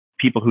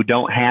people who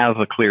don't have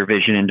a clear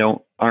vision and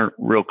aren't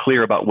real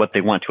clear about what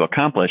they want to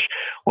accomplish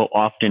will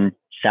often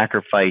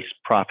sacrifice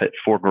profit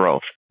for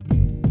growth.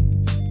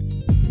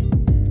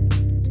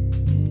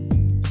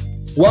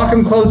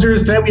 Welcome,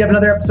 closers. Today we have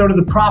another episode of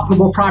the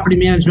Profitable Property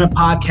Management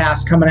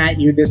Podcast coming at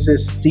you. This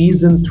is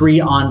season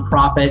 3 on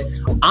profit.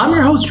 I'm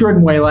your host,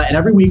 Jordan Wela, and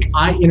every week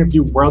I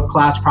interview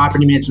world-class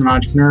property management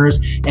entrepreneurs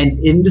and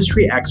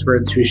industry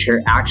experts who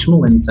share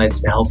actionable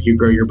insights to help you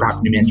grow your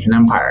property management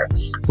empire.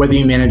 Whether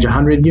you manage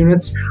 100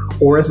 units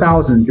or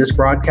 1,000, this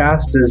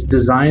broadcast is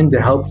designed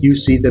to help you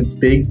see the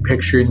big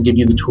picture and give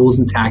you the tools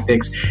and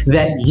tactics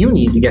that you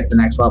need to get to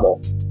the next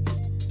level.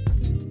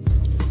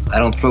 I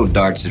don't throw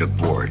darts at a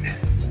board.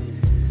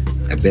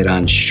 I bet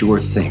on sure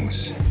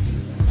things.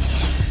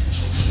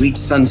 Read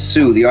Sun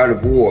Tzu, The Art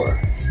of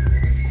War.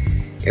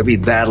 Every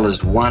battle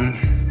is won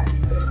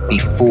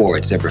before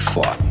it's ever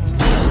fought.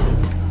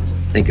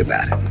 Think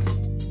about it.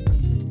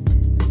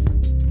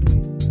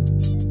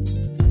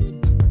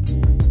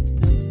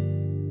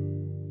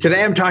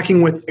 Today, I'm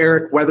talking with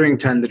Eric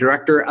Wetherington, the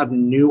director of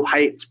New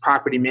Heights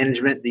Property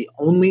Management, the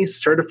only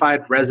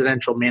certified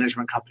residential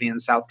management company in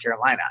South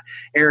Carolina.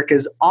 Eric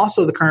is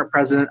also the current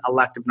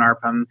president-elect of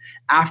NARPM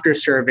after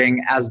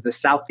serving as the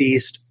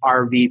Southeast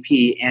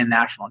RVP and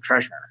National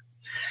Treasurer.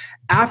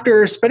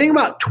 After spending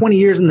about 20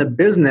 years in the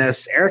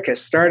business, Eric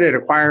has started,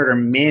 acquired, or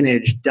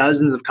managed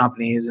dozens of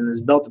companies and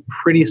has built a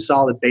pretty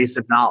solid base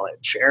of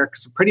knowledge.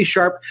 Eric's a pretty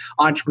sharp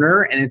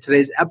entrepreneur, and in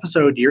today's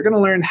episode, you're going to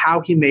learn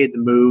how he made the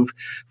move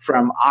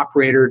from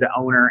operator to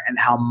owner and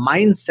how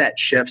mindset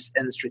shifts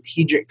and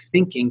strategic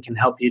thinking can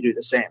help you do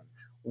the same.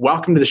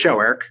 Welcome to the show,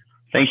 Eric.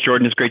 Thanks,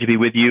 Jordan. It's great to be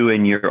with you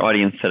and your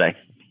audience today.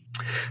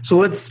 So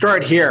let's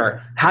start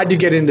here. How'd you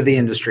get into the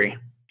industry?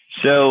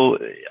 So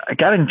I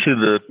got into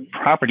the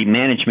property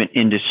management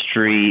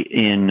industry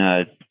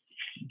in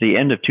the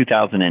end of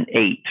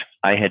 2008.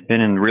 I had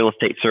been in real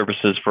estate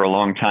services for a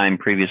long time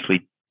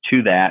previously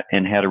to that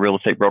and had a real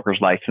estate broker's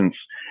license.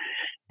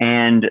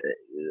 And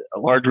a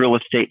large real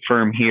estate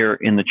firm here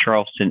in the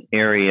Charleston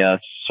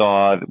area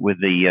saw with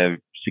the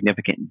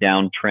significant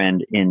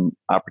downtrend in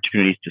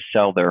opportunities to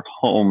sell their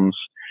homes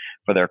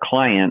for their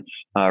clients,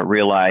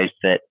 realized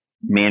that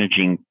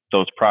managing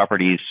those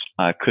properties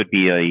could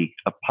be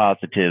a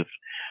positive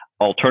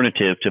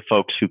alternative to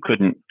folks who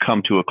couldn't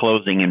come to a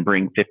closing and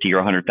bring $50,000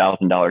 or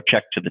 $100,000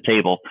 check to the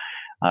table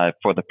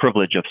for the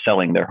privilege of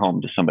selling their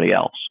home to somebody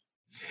else.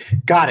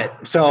 Got it.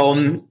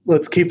 So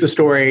let's keep the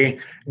story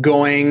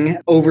going.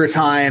 Over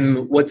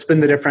time, what's been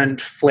the different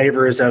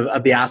flavors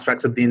of the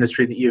aspects of the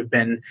industry that you've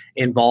been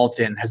involved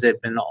in? Has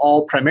it been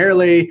all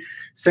primarily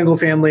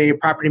single-family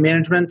property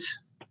management?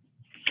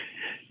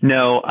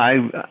 No,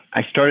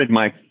 I started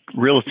my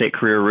real estate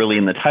career really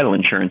in the title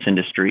insurance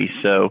industry.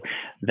 So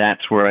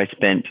that's where I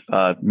spent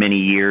many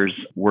years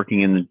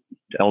working in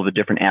all the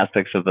different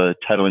aspects of the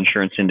title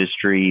insurance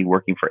industry,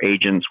 working for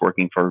agents,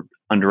 working for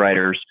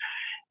underwriters,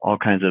 all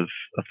kinds of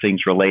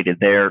things related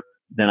there.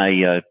 Then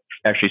I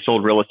actually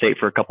sold real estate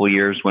for a couple of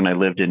years when I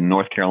lived in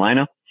North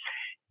Carolina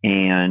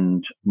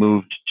and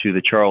moved to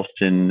the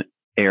Charleston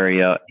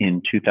area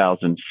in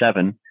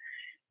 2007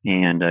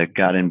 and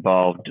got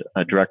involved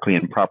directly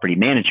in property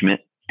management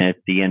at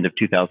the end of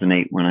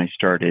 2008 when I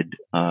started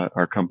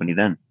our company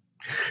then.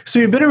 So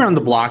you've been around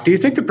the block. Do you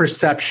think the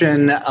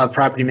perception of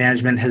property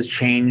management has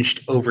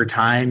changed over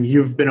time?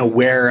 You've been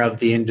aware of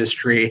the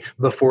industry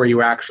before you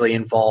were actually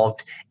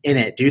involved in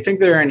it. Do you think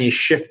there are any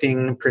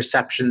shifting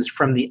perceptions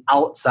from the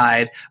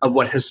outside of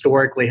what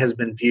historically has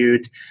been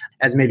viewed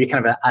as maybe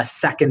kind of a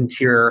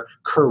second-tier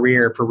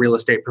career for real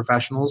estate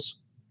professionals?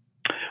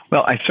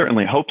 Well, I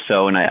certainly hope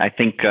so. And I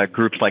think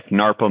groups like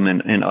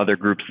NARPM and other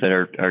groups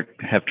that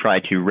have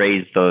tried to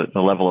raise the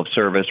level of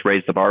service,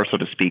 raise the bar, so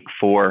to speak,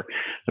 for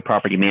the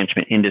property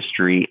management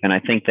industry. And I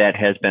think that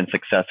has been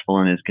successful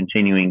and is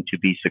continuing to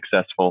be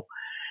successful.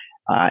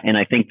 And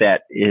I think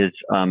that is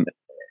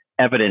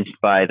evidenced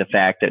by the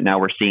fact that now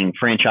we're seeing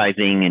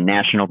franchising and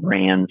national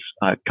brands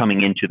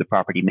coming into the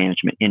property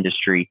management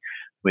industry,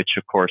 which,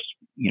 of course,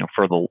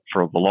 for the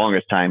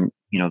longest time,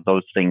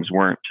 those things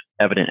weren't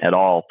evident at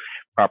all.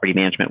 Property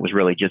management was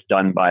really just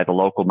done by the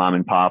local mom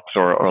and pops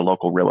or a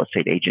local real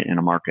estate agent in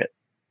a market.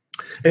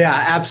 Yeah,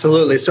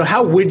 absolutely. So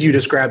how would you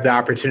describe the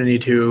opportunity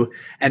to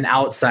an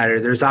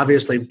outsider? There's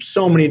obviously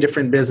so many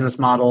different business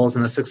models,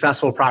 and a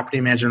successful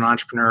property management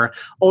entrepreneur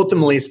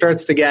ultimately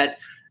starts to get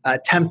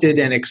tempted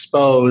and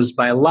exposed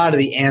by a lot of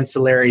the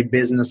ancillary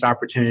business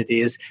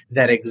opportunities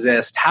that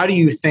exist. How do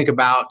you think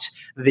about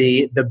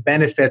the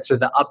benefits or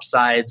the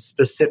upsides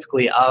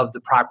specifically of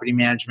the property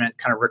management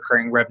kind of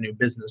recurring revenue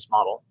business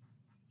model?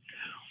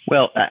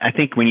 Well, I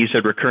think when you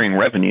said recurring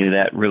revenue,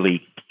 that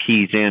really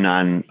keys in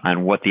on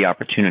what the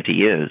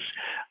opportunity is.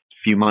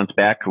 A few months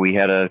back, we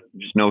had a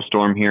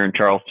snowstorm here in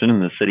Charleston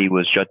and the city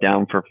was shut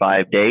down for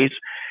 5 days.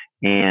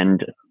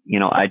 And,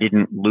 I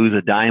didn't lose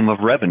a dime of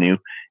revenue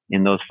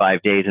in those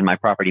 5 days in my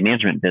property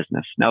management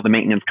business. Now, the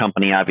maintenance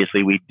company,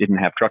 obviously, we didn't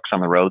have trucks on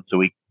the road, so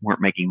we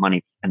weren't making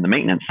money in the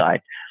maintenance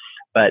side.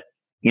 But,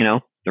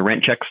 the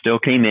rent check still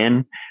came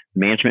in, the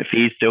management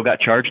fees still got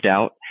charged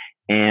out.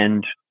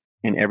 And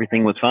and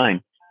everything was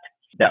fine.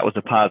 That was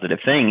a positive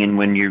thing. And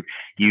when you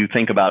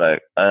think about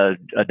a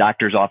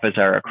doctor's office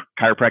or a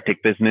chiropractic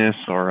business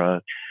or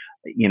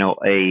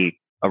a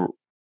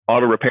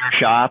auto repair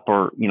shop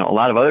or, a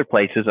lot of other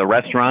places, a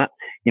restaurant,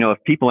 if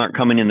people aren't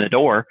coming in the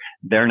door,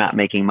 they're not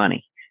making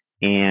money.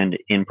 And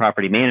in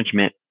property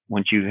management,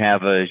 once you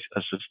have a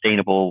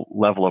sustainable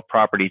level of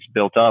properties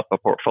built up, a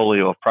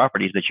portfolio of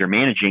properties that you're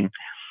managing,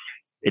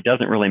 it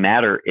doesn't really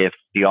matter if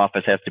the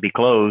office has to be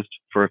closed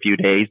for a few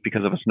days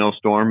because of a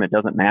snowstorm. It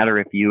doesn't matter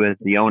if you as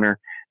the owner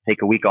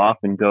take a week off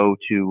and go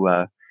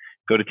to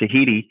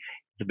Tahiti.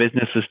 The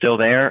business is still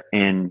there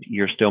and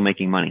you're still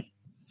making money.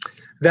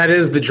 That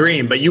is the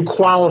dream, but you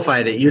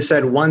qualified it. You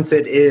said once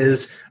it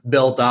is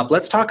built up.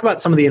 Let's talk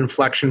about some of the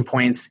inflection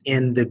points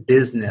in the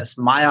business.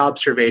 My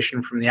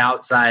observation from the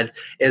outside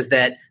is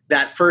that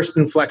first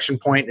inflection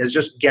point is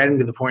just getting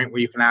to the point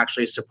where you can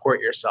actually support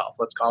yourself.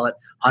 Let's call it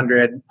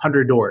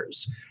 100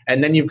 doors.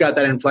 And then you've got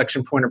that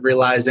inflection point of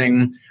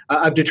realizing,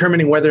 of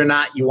determining whether or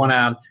not you want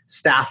to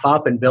staff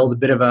up and build a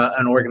bit of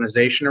an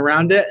organization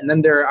around it. And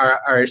then there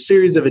are a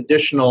series of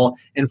additional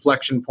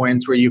inflection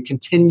points where you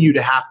continue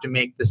to have to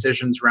make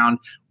decisions around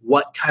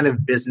what kind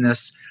of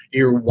business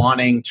you're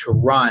wanting to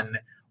run.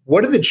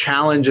 What are the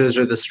challenges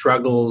or the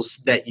struggles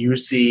that you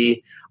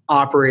see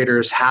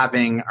operators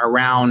having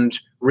around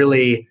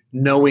really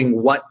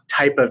knowing what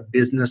type of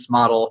business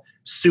model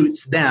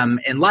suits them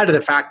in light of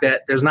the fact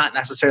that there's not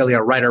necessarily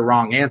a right or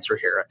wrong answer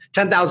here?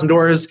 10,000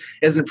 doors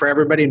isn't for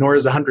everybody, nor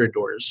is 100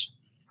 doors.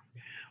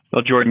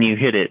 Well, Jordan, you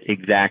hit it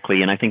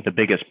exactly. And I think the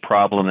biggest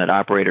problem that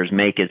operators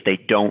make is they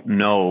don't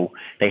know,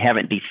 they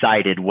haven't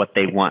decided what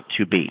they want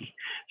to be.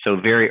 So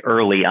very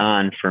early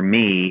on for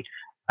me,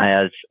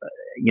 as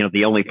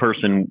the only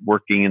person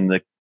working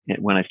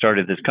when I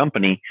started this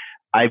company,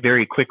 I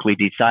very quickly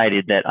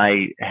decided that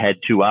I had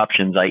two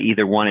options. I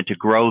either wanted to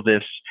grow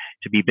this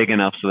to be big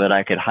enough so that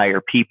I could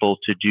hire people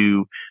to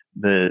do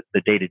the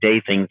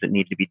day-to-day things that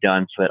need to be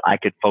done so that I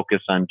could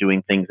focus on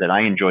doing things that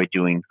I enjoy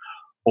doing,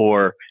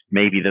 or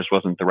maybe this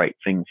wasn't the right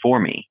thing for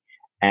me.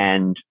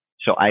 And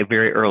so I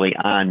very early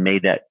on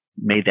made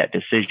that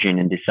decision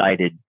and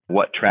decided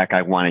what track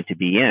I wanted to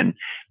be in.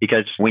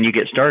 Because when you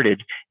get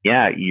started,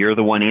 you're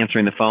the one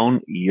answering the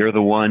phone. You're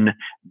the one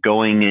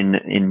going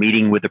in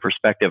meeting with the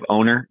prospective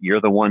owner.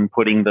 You're the one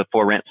putting the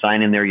for rent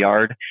sign in their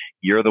yard.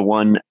 You're the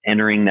one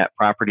entering that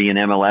property in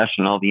MLS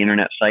and all the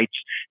internet sites.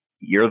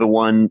 You're the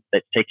one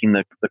that's taking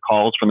the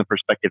calls from the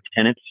prospective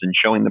tenants and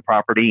showing the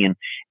property.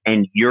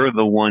 And you're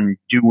the one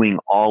doing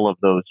all of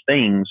those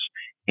things.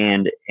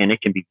 And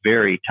it can be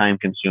very time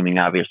consuming,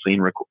 obviously,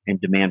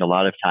 and demand a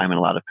lot of time and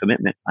a lot of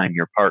commitment on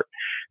your part.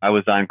 I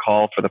was on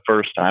call for the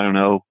first,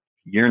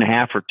 year and a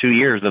half or 2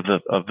 years of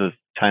the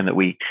time that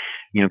we,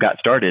 got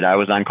started. I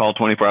was on call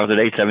 24 hours a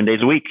day, 7 days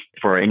a week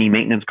for any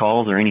maintenance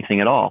calls or anything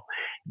at all.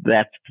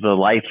 That's the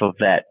life of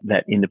that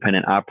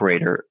independent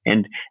operator.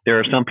 And there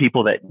are some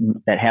people that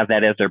have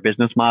that as their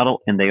business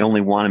model, and they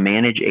only want to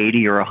manage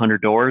 80 or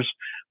 100 doors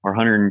or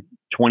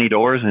 120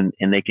 doors,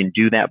 and they can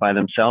do that by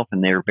themselves,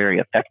 and they're very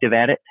effective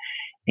at it.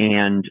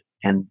 And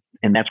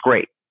that's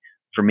great.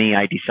 For me,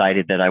 I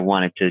decided that I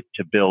wanted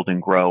to build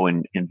and grow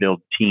and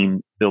build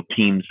teams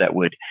that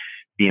would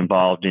be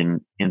involved in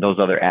those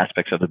other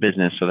aspects of the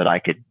business so that I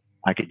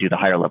could do the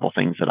higher level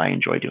things that I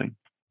enjoy doing.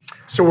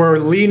 So we're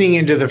leaning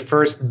into the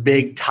first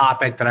big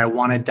topic that I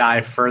want to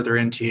dive further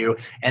into,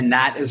 and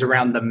that is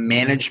around the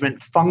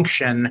management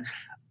function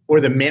or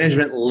the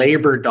management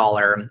labor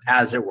dollar,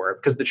 as it were.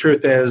 Because the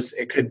truth is,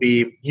 it could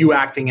be you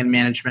acting in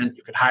management.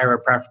 You could hire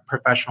a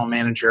professional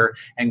manager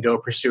and go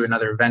pursue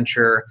another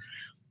venture.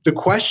 The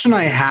question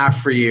I have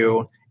for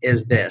you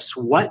is this: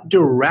 what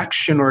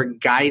direction or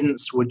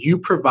guidance would you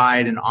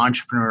provide an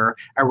entrepreneur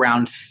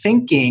around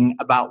thinking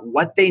about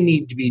what they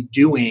need to be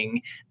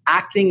doing,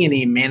 acting in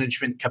a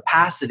management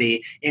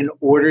capacity in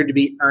order to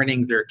be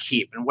earning their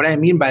keep? And what I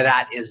mean by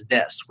that is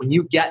this: when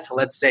you get to,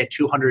 let's say,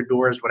 200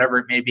 doors, whatever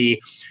it may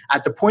be,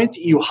 at the point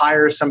that you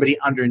hire somebody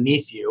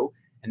underneath you,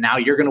 and now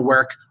you're going to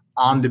work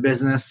on the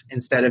business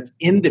instead of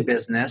in the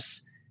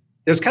business,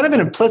 there's kind of an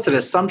implicit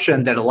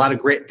assumption that a lot of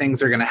great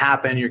things are going to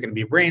happen. You're going to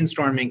be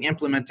brainstorming,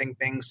 implementing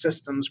things,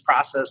 systems,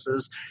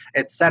 processes,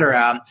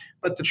 etc.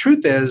 But the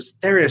truth is,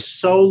 there is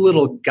so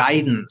little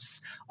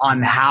guidance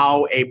on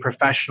how a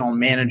professional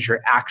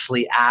manager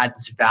actually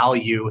adds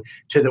value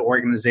to the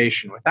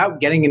organization. Without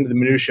getting into the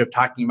minutia of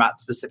talking about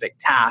specific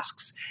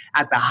tasks,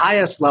 at the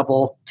highest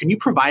level, can you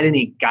provide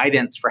any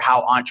guidance for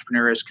how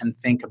entrepreneurs can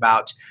think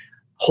about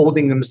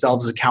holding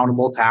themselves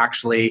accountable to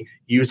actually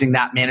using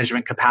that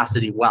management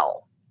capacity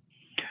well?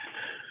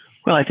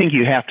 Well, I think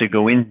you have to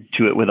go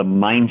into it with a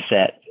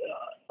mindset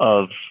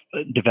of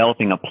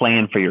developing a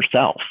plan for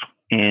yourself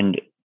and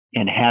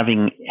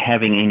having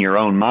in your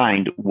own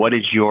mind, what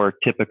is your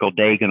typical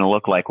day going to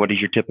look like? What is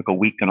your typical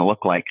week going to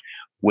look like?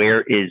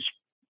 What is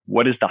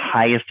the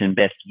highest and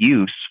best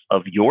use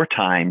of your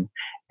time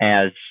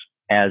as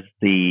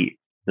the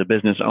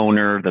business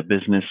owner, the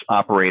business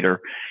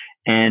operator?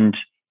 And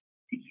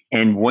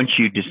once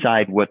you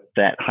decide what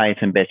that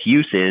highest and best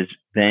use is,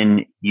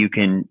 then you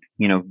can,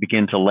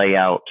 begin to lay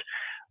out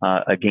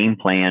a game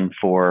plan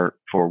for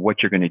what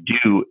you're going to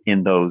do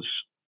in those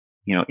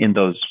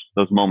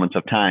moments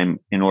of time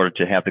in order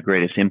to have the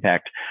greatest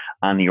impact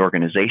on the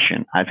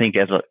organization. I think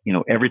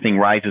everything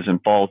rises and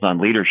falls on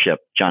leadership.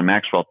 John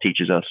Maxwell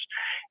teaches us,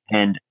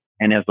 and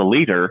as the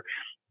leader,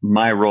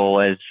 my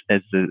role as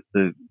the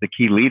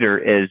key leader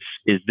is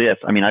this.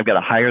 I mean, I've got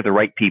to hire the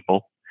right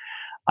people.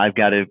 I've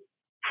got to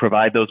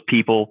provide those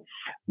people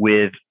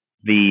with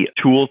the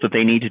tools that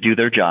they need to do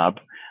their job.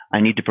 I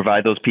need to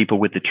provide those people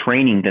with the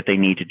training that they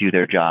need to do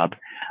their job.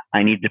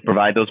 I need to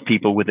provide those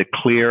people with a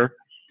clear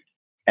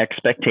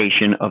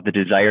expectation of the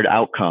desired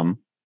outcome,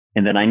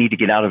 and then I need to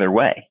get out of their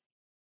way.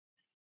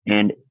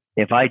 And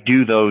if I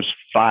do those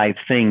 5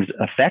 things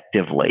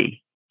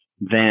effectively,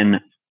 then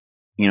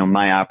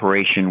my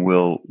operation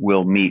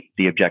will meet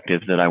the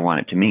objectives that I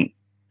want it to meet.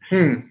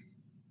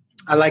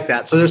 I like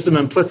that. So there's some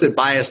implicit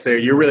bias there.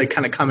 You're really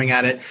kind of coming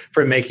at it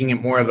for making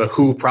it more of a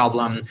who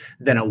problem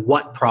than a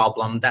what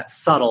problem. That's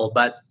subtle,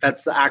 but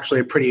that's actually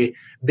a pretty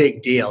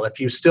big deal. If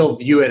you still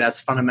view it as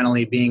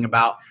fundamentally being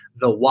about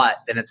the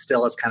what, then it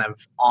still is kind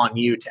of on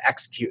you to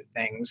execute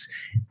things.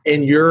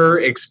 In your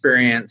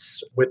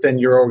experience within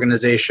your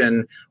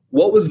organization,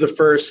 what was the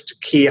first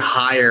key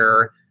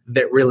hire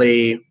that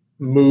really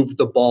moved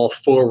the ball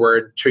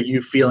forward to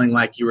you feeling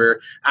like you were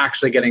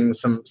actually getting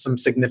some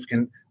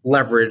significant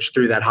leverage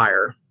through that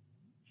hire?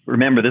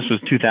 Remember, this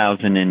was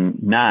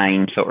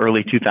 2009, so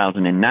early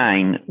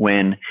 2009,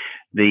 when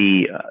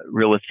the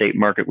real estate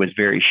market was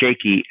very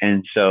shaky.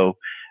 And so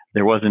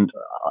there wasn't,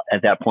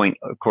 at that point,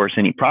 of course,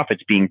 any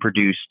profits being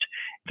produced.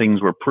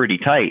 Things were pretty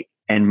tight.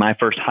 And my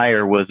first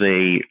hire was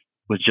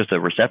just a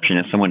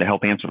receptionist, someone to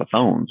help answer the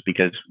phones,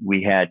 because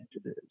we had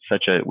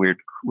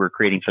we're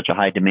creating such a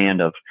high demand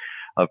of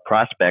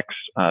prospects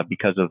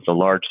because of the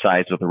large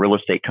size of the real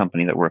estate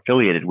company that we're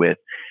affiliated with.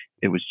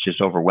 It was just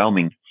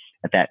overwhelming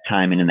at that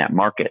time and in that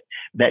market.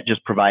 That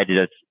just provided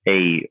us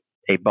a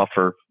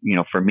buffer,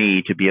 for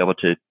me to be able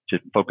to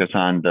focus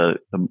on the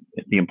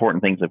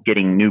important things of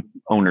getting new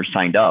owners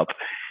signed up,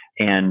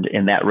 and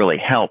that really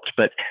helped.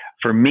 But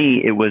for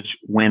me, it was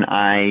when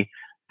I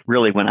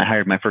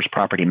hired my first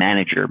property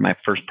manager, my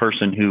first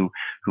person who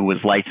was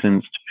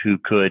licensed, who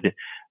could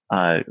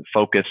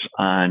focus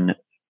on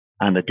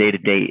the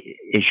day-to-day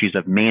issues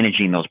of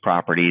managing those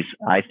properties.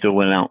 I still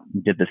went out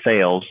and did the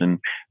sales and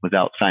was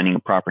out signing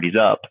properties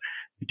up,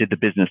 did the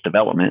business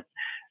development,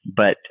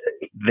 but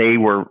they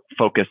were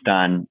focused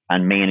on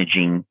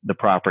managing the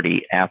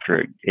property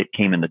after it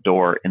came in the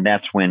door. And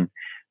that's when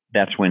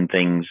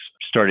things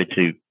started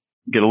to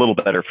get a little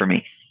better for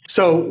me.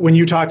 So when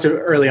you talked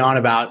early on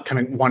about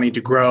kind of wanting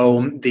to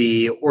grow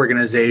the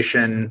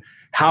organization,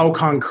 how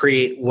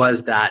concrete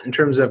was that in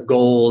terms of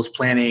goals,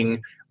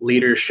 planning,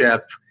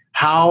 leadership?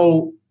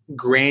 How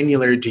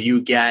granular do you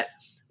get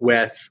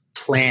with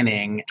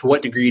planning? To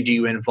what degree do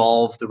you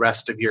involve the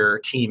rest of your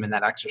team in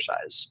that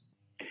exercise?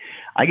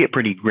 I get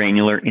pretty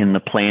granular in the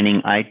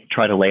planning. I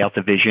try to lay out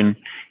the vision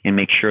and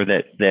make sure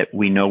that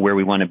we know where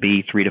we want to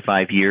be 3 to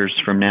 5 years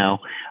from now.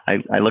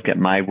 I look at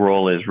my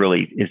role as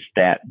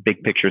that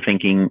big picture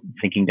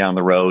thinking down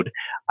the road.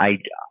 I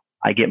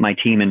get my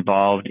team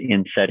involved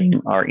in setting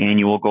our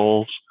annual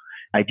goals.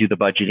 I do the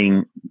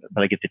budgeting,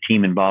 but I get the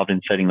team involved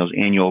in setting those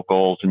annual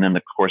goals. And then,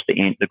 of course,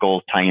 the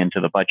goals tie into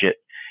the budget.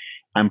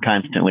 I'm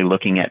constantly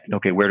looking at,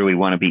 okay, where do we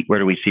want to be? Where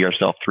do we see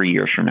ourselves 3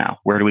 years from now?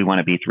 Where do we want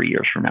to be 3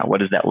 years from now?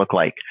 What does that look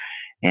like?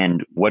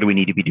 And what do we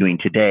need to be doing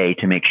today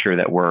to make sure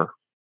that we're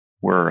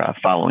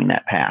following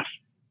that path?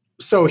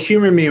 So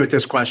humor me with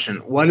this question.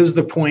 What is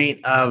the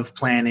point of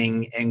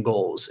planning and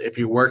goals? If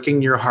you're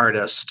working your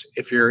hardest,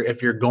 if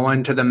you're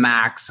going to the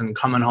max and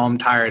coming home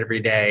tired every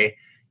day,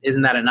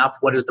 isn't that enough?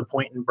 What is the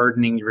point in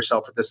burdening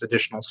yourself with this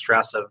additional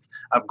stress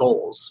of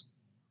goals?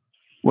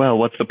 Well,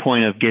 what's the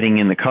point of getting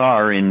in the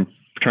car and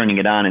turning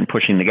it on and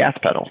pushing the gas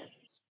pedal?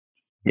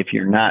 If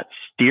you're not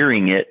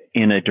steering it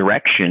in a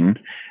direction,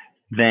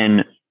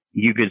 then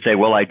you could say,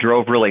 well, I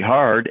drove really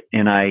hard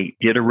and I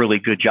did a really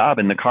good job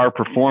and the car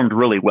performed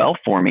really well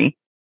for me,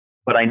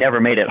 but I never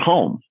made it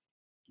home.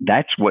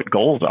 That's what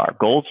goals are.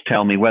 Goals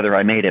tell me whether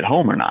I made it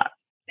home or not.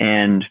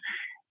 And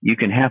you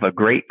can have a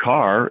great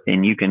car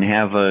and you can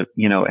have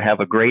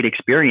a great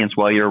experience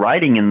while you're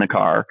riding in the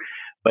car.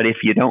 But if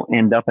you don't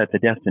end up at the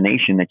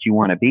destination that you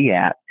want to be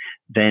at,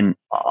 then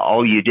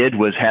all you did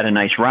was had a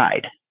nice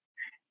ride.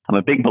 I'm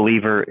a big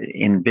believer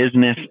in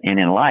business and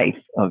in life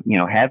of,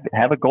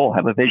 have a goal,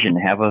 have a vision,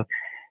 have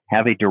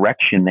a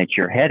direction that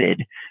you're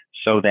headed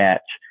so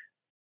that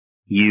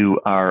you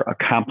are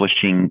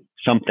accomplishing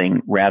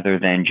something rather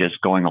than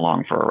just going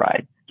along for a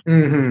ride.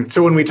 Mm-hmm.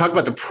 So when we talk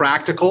about the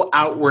practical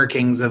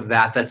outworkings of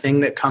that, the thing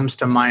that comes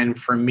to mind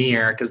for me,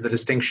 Eric, is the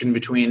distinction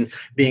between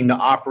being the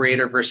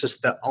operator versus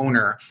the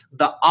owner.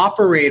 The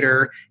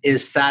operator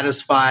is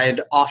satisfied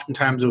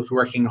oftentimes with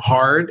working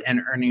hard and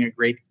earning a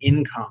great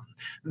income.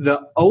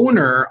 The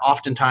owner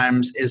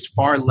oftentimes is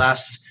far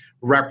less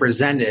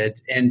represented.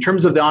 In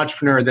terms of the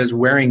entrepreneur that's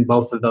wearing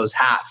both of those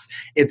hats,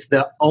 it's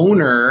the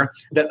owner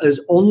that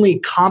is only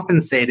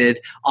compensated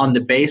on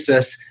the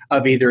basis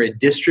of either a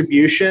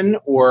distribution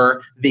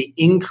or the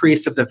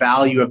increase of the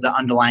value of the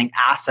underlying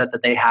asset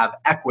that they have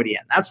equity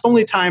in. That's the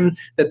only time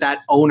that that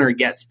owner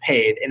gets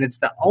paid. And it's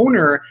the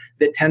owner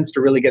that tends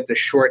to really get the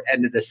short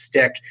end of the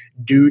stick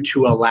due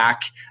to a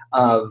lack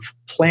of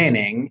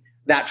planning.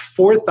 That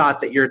forethought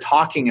that you're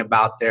talking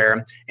about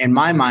there, in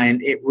my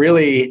mind,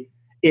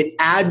 it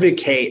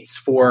advocates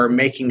for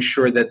making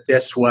sure that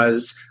this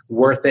was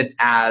worth it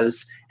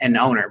as an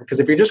owner. Because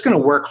if you're just going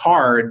to work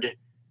hard,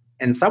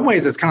 in some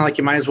ways, it's kind of like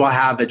you might as well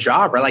have a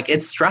job, right? Like,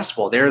 it's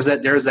stressful. There's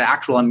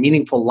a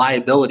meaningful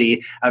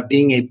liability of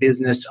being a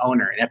business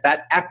owner. And if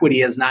that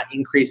equity is not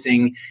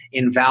increasing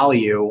in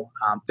value,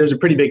 there's a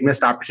pretty big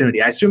missed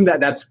opportunity. I assume that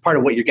that's part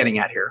of what you're getting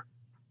at here.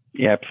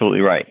 Yeah,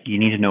 absolutely right. You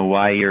need to know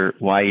why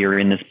you're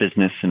in this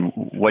business and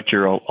what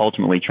you're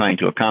ultimately trying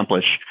to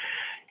accomplish.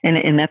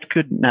 And that's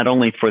good not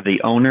only for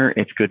the owner,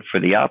 it's good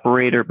for the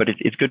operator, but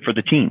it's good for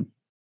the team.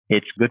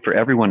 It's good for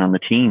everyone on the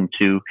team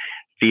to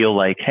feel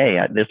like, hey,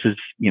 this is,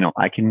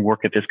 I can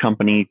work at this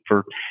company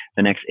for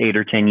the next 8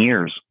 or 10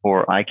 years,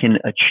 or I can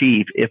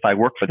achieve if I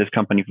work for this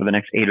company for the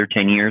next 8 or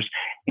 10 years.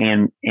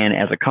 And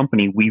as a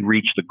company, we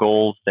reach the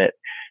goals that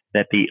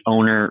the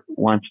owner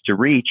wants to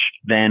reach,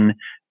 then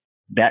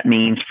that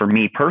means for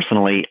me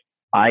personally,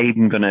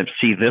 I'm going to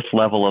see this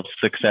level of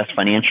success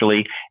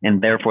financially,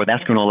 and therefore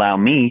that's going to allow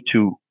me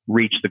to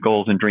reach the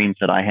goals and dreams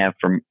that I have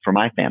for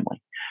my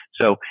family.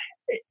 So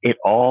it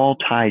all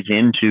ties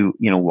into,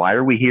 why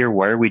are we here?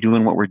 Why are we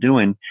doing what we're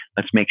doing?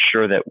 Let's make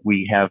sure that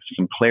we have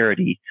some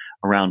clarity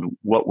around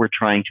what we're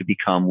trying to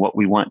become, what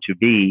we want to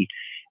be,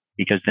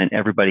 because then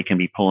everybody can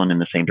be pulling in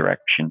the same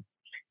direction.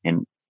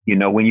 And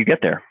when you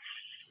get there.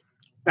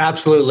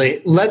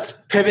 Absolutely. Let's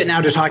pivot now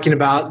to talking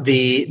about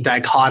the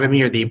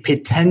dichotomy or the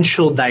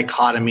potential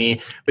dichotomy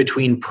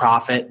between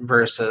profit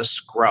versus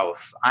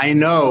growth. I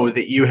know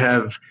that you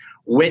have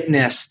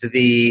witnessed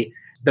the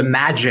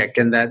magic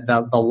and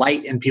the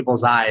light in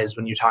people's eyes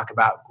when you talk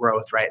about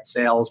growth, right?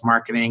 Sales,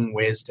 marketing,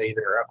 ways to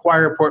either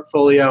acquire a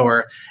portfolio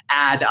or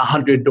add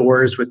 100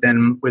 doors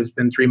within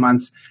 3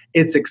 months.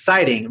 It's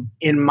exciting.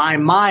 In my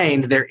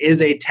mind, there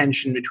is a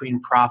tension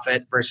between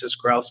profit versus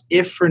growth,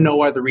 if for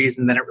no other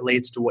reason than it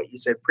relates to what you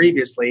said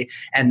previously,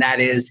 and that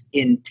is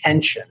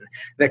intention.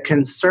 The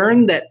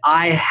concern that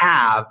I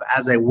have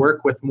as I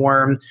work with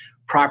more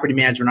property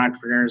management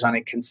entrepreneurs on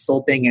a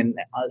consulting and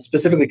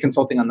specifically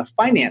consulting on the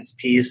finance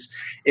piece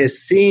is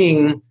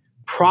seeing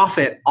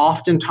profit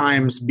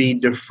oftentimes be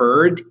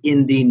deferred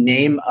in the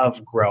name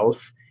of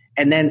growth,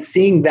 and then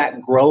seeing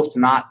that growth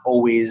not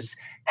always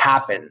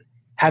happen.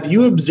 Have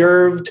you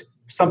observed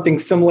something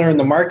similar in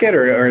the market,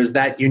 or is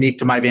that unique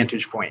to my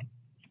vantage point?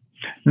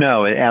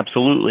 No,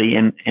 absolutely.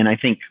 And I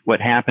think what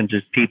happens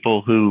is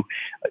people who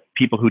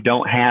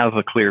don't have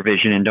a clear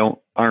vision and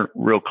aren't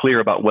real clear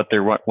about what they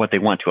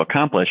want to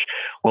accomplish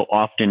will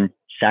often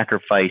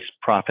sacrifice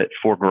profit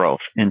for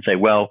growth and say,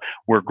 well,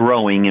 we're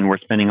growing and we're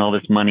spending all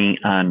this money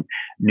on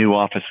new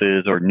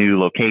offices or new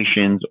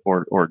locations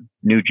or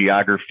new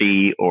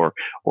geography or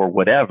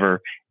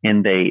whatever,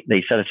 and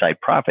they set aside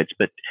profits.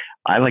 But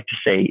I like to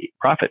say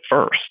profit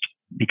first,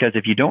 because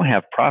if you don't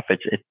have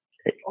profits,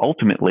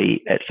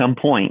 ultimately at some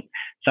point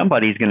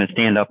somebody's going to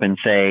stand up and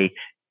say,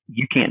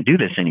 you can't do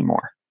this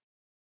anymore.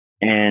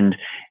 And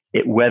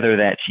whether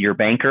that's your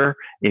banker,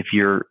 if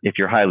you're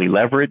highly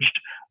leveraged,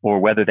 or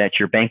whether that's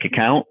your bank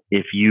account,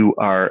 if you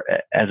are,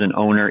 as an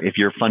owner, if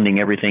you're funding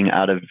everything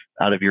out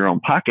of your own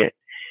pocket,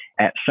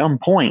 at some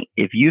point,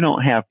 if you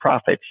don't have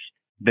profits,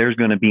 there's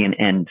going to be an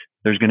end.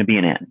 There's going to be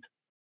an end.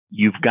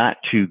 You've got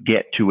to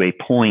get to a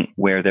point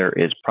where there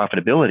is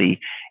profitability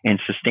and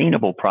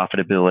sustainable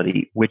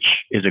profitability, which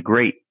is a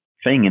great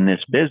thing in this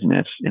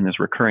business, in this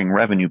recurring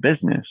revenue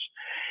business.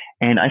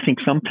 And I think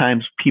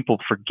sometimes people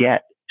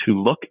forget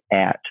to look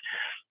at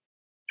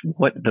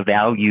what the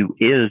value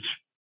is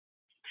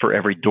for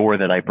every door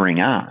that I bring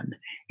on.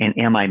 And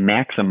am I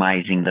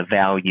maximizing the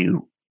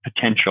value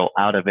potential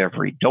out of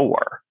every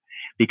door?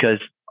 Because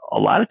a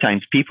lot of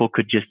times people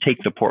could just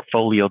take the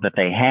portfolio that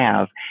they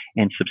have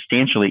and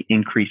substantially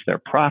increase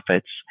their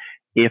profits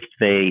if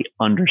they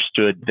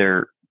understood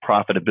their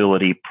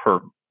profitability per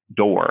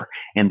door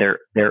and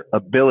their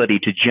ability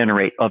to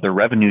generate other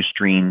revenue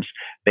streams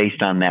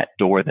based on that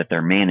door that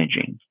they're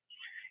managing.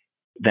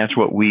 That's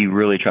what we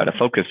really try to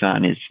focus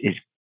on is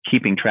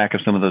keeping track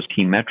of some of those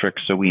key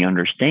metrics so we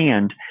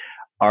understand,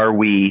 are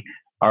we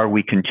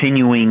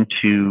continuing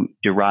to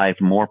derive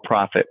more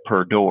profit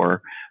per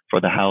door for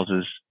the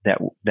houses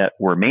that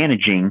we're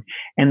managing?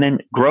 And then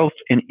growth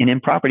in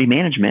property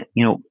management,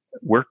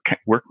 we're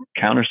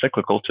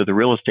counter-cyclical to the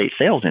real estate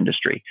sales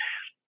industry.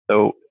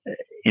 So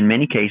in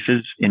many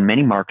cases, in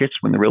many markets,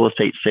 when the real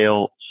estate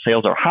sales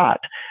are hot,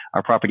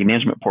 our property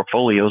management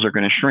portfolios are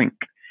going to shrink.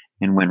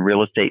 And when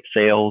real estate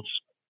sales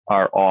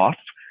are off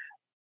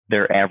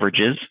their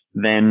averages,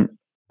 then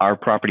our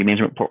property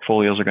management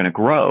portfolios are going to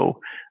grow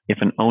if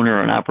an owner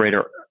or an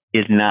operator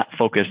is not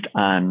focused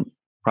on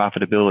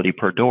profitability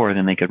per door,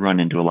 then they could run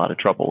into a lot of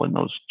trouble in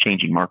those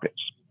changing markets.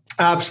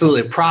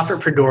 Absolutely. Profit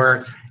per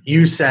door.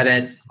 You said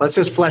it. Let's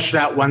just flesh it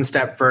out one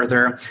step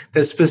further.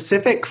 The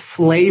specific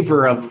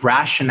flavor of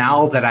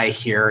rationale that I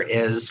hear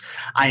is,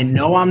 I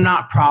know I'm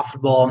not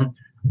profitable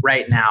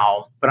right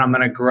now, but I'm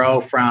going to grow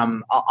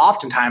from,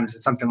 oftentimes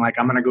it's something like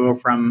I want to grow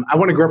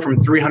from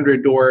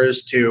 300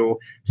 doors to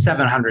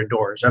 700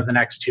 doors over the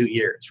next 2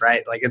 years,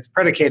 right? Like it's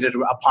predicated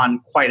upon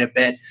quite a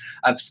bit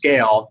of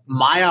scale.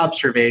 My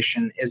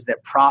observation is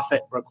that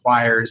profit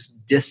requires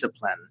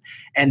discipline,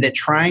 and that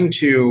trying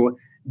to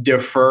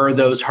defer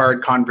those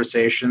hard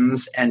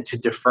conversations and to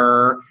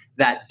defer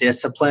that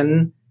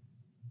discipline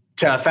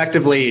to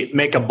effectively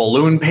make a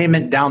balloon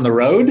payment down the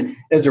road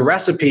is a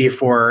recipe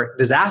for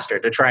disaster.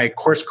 To try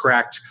course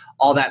correct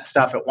all that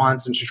stuff at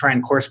once, and to try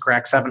and course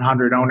correct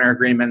 700 owner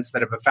agreements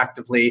that have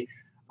effectively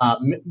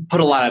put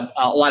a lot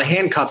of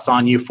handcuffs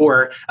on you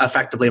for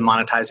effectively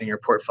monetizing your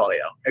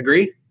portfolio.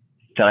 Agree?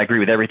 So I agree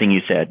with everything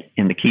you said.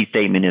 And the key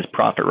statement is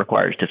profit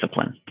requires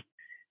discipline.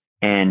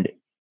 And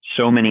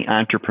so many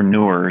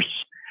entrepreneurs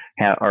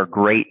are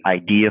great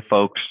idea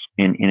folks.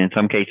 And in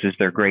some cases,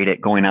 they're great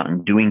at going out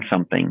and doing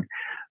something.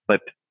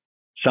 But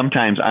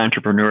sometimes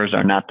entrepreneurs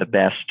are not the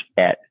best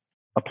at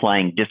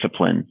applying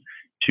discipline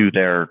to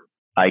their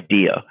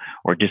idea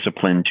or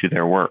discipline to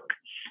their work.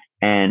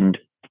 And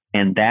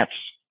that's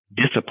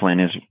discipline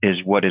is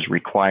what is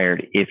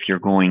required if you're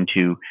going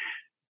to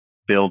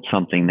build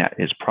something that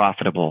is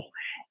profitable.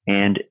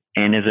 And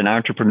as an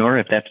entrepreneur,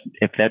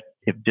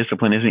 if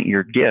discipline isn't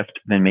your gift,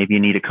 then maybe you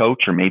need a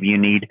coach, or maybe you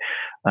need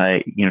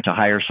to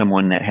hire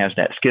someone that has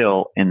that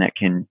skill and that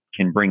can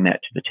bring that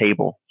to the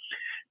table.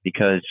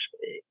 Because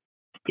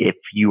if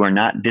you are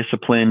not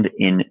disciplined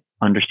in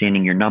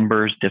understanding your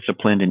numbers,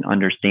 disciplined in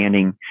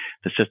understanding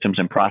the systems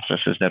and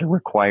processes that are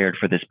required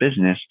for this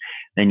business,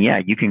 then yeah,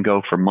 you can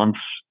go for months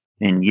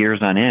and years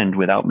on end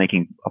without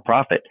making a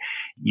profit.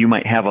 You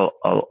might have a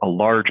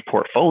large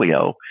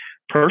portfolio.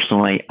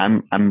 Personally,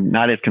 I'm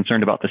not as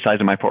concerned about the size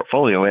of my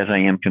portfolio as I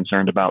am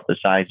concerned about the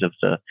size of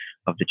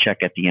the check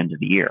at the end of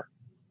the year.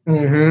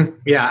 Mm-hmm.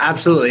 Yeah,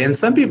 absolutely. And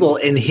some people,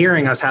 in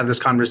hearing us have this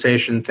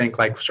conversation, think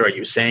like, so are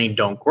you saying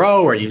don't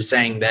grow? Are you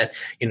saying that,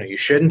 you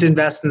shouldn't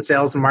invest in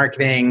sales and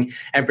marketing?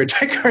 And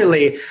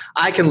particularly,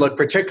 I can look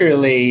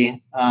particularly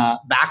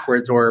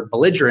backwards or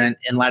belligerent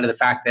in light of the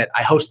fact that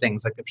I host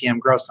things like the PM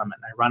Growth Summit.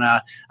 I run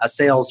a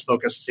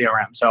sales-focused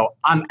CRM. So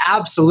I'm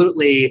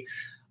absolutely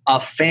a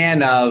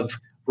fan of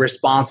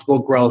responsible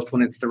growth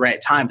when it's the right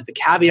time. But the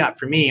caveat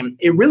for me,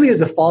 it really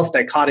is a false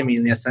dichotomy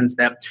in the sense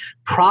that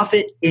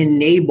profit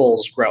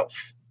enables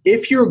growth.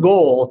 If your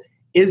goal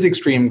is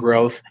extreme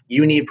growth,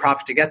 you need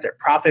profit to get there.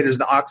 Profit is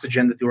the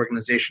oxygen that the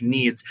organization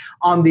needs.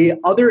 On the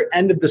other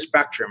end of the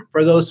spectrum,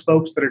 for those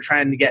folks that are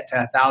trying to get to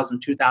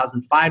 1,000,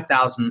 2,000,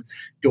 5,000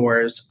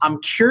 doors,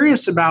 I'm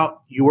curious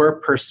about your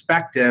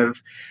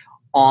perspective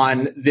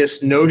on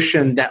this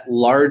notion that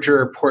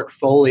larger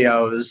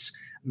portfolios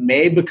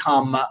may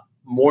become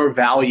more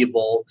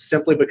valuable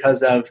simply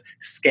because of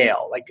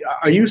scale. Like,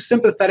 are you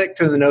sympathetic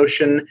to the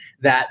notion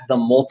that the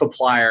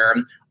multiplier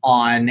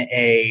on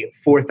a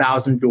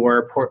 4,000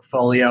 door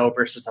portfolio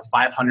versus a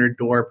 500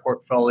 door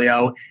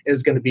portfolio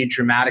is going to be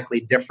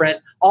dramatically different,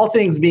 all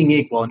things being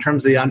equal in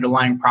terms of the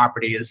underlying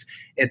properties,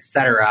 et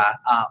cetera?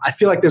 I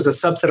feel like there's a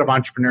subset of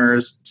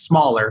entrepreneurs,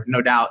 smaller,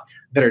 no doubt,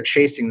 that are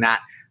chasing that.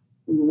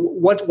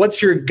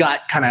 What's your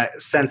gut kind of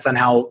sense on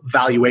how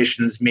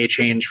valuations may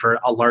change for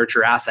a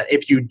larger asset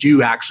if you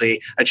do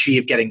actually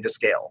achieve getting to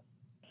scale?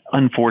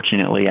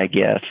 Unfortunately, I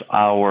guess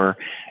our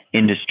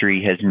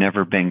industry has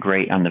never been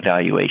great on the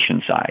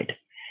valuation side.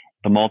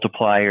 The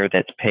multiplier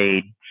that's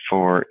paid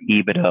for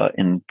EBITDA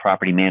in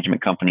property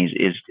management companies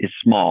is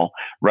small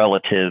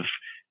relative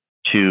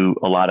to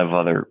a lot of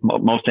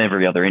most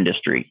every other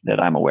industry that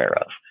I'm aware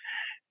of.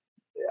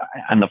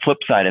 On the flip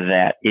side of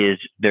that is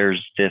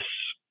there's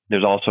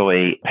also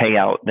a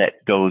payout that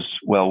goes,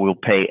 well, we'll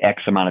pay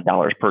X amount of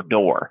dollars per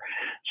door.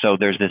 So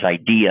there's this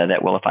idea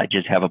that, well, if I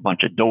just have a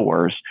bunch of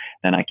doors,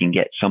 then I can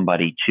get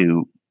somebody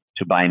to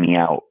buy me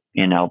out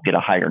and I'll get a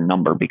higher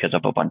number because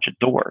of a bunch of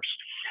doors.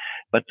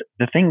 But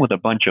the thing with a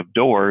bunch of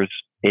doors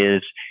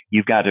is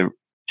you've got to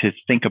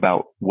think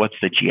about what's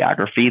the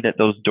geography that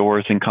those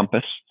doors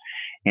encompass,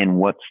 and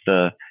what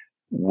is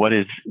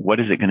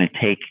it going to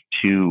take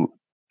to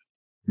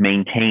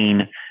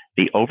maintain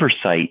the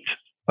oversight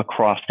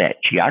across that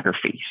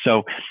geography.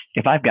 So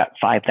if I've got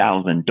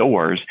 5,000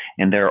 doors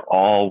and they're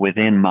all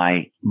within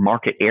my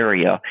market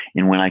area,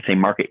 and when I say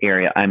market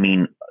area, I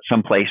mean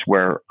someplace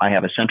where I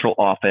have a central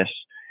office,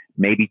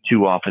 maybe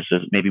 2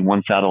 offices, maybe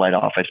 1 satellite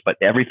office, but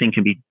everything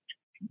can be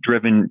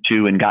driven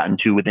to and gotten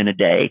to within a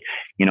day.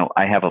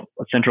 I have a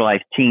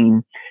centralized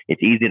team.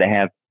 It's easy to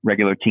have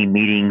regular team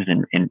meetings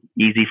and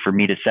easy for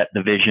me to set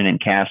the vision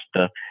and cast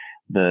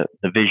the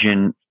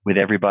vision with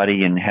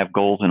everybody and have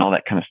goals and all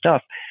that kind of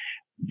stuff.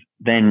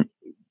 Then,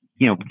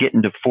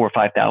 getting to 4,000 or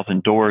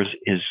 5,000 doors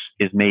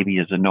is maybe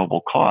a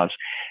noble cause.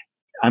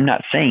 I'm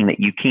not saying that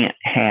you can't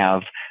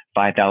have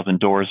 5,000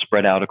 doors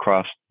spread out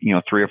across,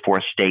 3 or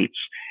 4 states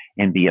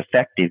and be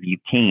effective, you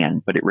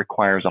can, but it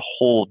requires a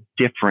whole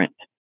different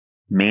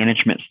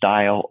management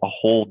style, a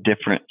whole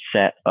different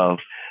set of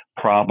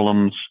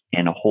problems,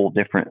 and a whole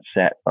different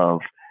set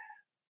of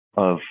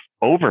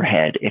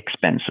overhead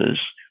expenses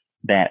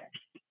that,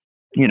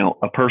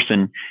 a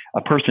person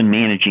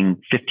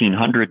managing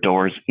 1,500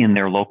 doors in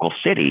their local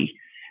city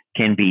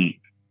can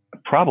be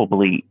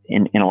probably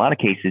in a lot of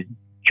cases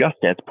just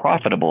as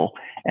profitable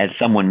as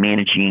someone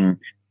managing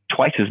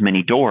twice as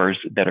many doors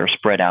that are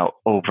spread out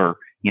over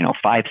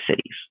 5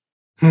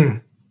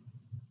 cities.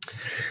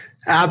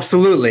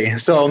 Absolutely.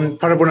 So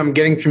part of what I'm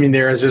getting from you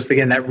there is just,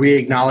 again, that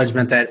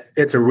re-acknowledgement that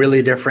it's a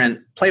really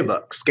different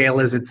playbook. Scale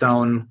is its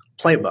own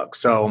playbook.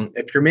 So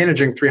if you're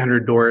managing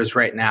 300 doors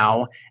right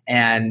now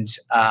and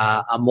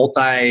a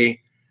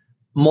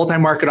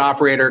multi-market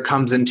operator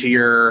comes into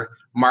your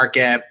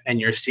market and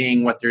you're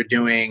seeing what they're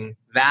doing,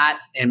 that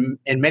in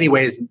many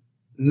ways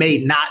may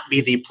not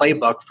be the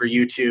playbook for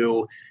you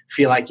to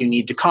feel like you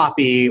need to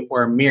copy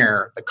or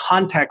mirror. The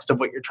context of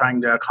what you're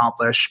trying to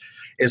accomplish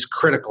is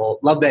critical.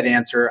 Love that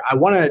answer. I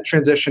want to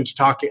transition to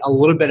talk a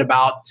little bit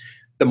about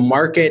the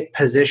market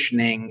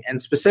positioning and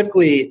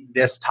specifically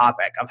this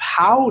topic of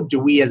how do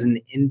we as an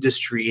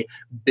industry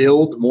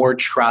build more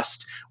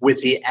trust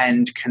with the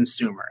end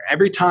consumer.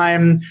 Every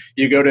time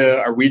you go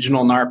to a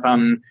regional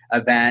NARPM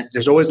event,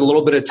 there's always a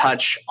little bit of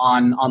touch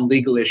on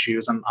legal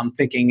issues. I'm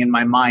thinking in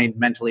my mind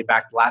mentally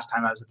back to the last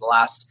time I was at the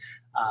last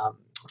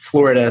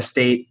Florida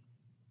State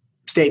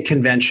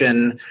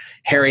Convention,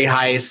 Harry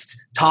Heist,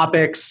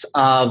 topics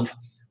of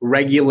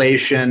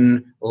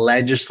regulation,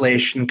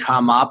 legislation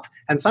come up,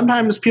 and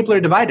sometimes people are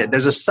divided.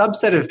 There's a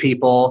subset of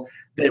people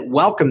that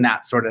welcome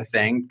that sort of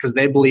thing because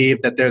they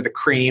believe that they're the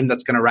cream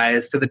that's going to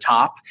rise to the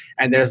top,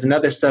 and there's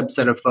another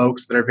subset of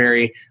folks that are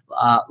very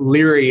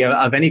leery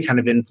of any kind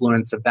of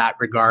influence of that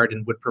regard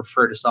and would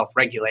prefer to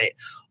self-regulate.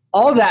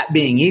 All that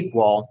being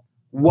equal,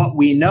 what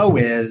we know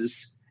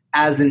is,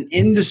 as an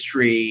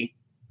industry,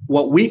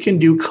 what we can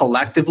do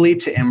collectively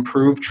to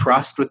improve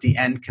trust with the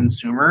end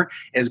consumer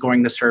is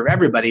going to serve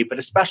everybody, but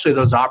especially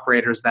those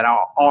operators that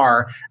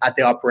are at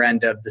the upper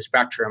end of the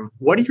spectrum.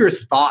 What are your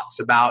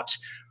thoughts about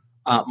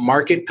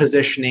market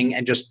positioning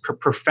and just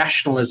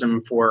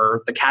professionalism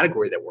for the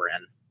category that we're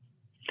in?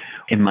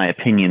 In my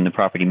opinion, the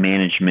property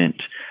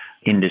management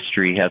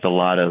industry has a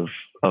lot of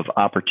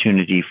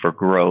opportunity for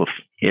growth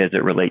as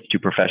it relates to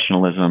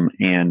professionalism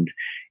and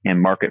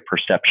market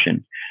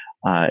perception.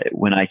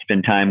 When I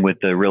spend time with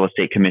the Real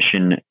Estate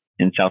Commission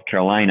in South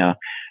Carolina,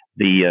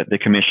 the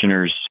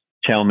commissioners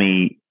tell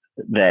me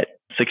that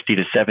 60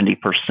 to 70%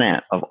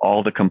 of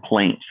all the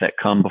complaints that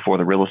come before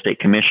the Real Estate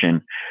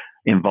Commission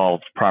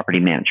involve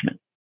property management.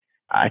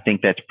 I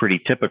think that's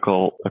pretty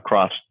typical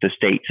across the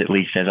states, at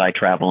least as I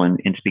travel and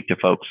speak to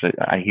folks.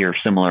 I hear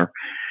similar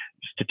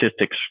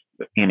statistics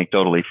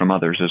anecdotally from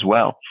others as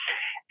well.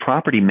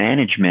 Property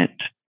management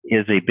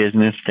is a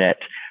business that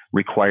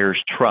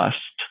requires trust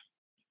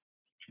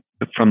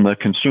from the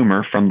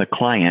consumer, from the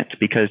client,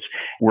 because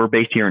we're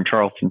based here in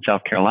Charleston,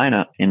 South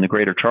Carolina, in the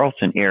greater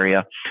Charleston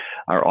area.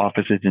 Our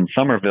office is in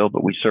Somerville,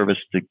 but we service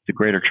the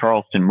greater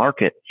Charleston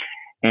market.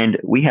 And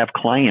we have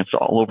clients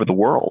all over the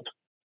world,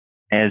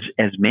 as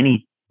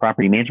many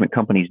property management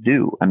companies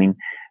do. I mean,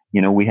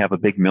 we have a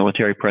big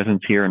military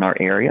presence here in our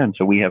area. And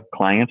so we have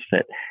clients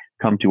that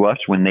come to us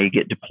when they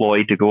get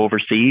deployed to go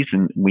overseas,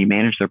 and we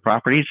manage their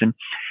properties. And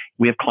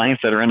we have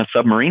clients that are in a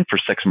submarine for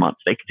 6 months.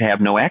 They could have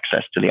no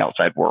access to the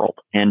outside world,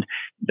 and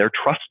they're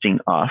trusting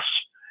us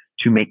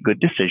to make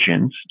good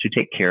decisions, to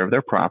take care of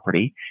their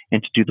property,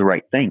 and to do the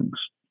right things.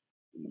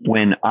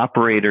 When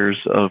operators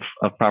of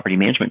property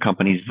management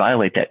companies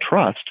violate that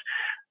trust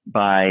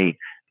by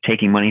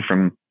taking money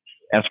from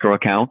escrow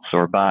accounts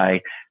or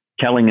by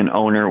telling an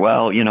owner,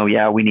 well,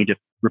 we need to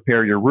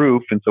repair your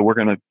roof, and so we're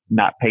going to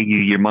not pay you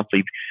your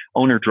monthly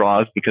owner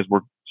draws because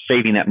we're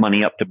saving that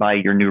money up to buy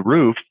your new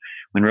roof,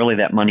 when really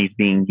that money is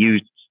being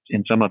used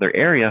in some other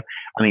area.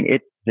 I mean,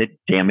 it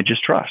damages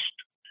trust.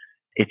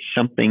 It's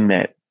something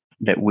that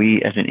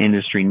we as an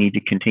industry need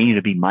to continue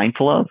to be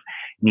mindful of,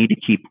 need to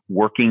keep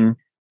working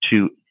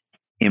to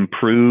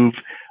improve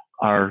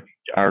our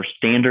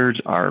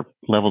standards, our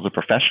levels of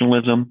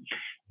professionalism,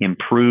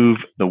 improve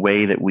the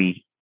way that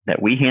we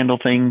handle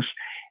things,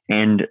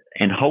 and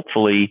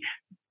hopefully,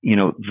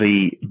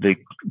 the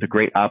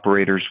great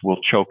operators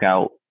will choke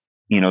out,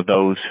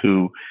 those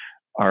who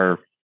are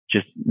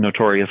just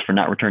notorious for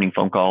not returning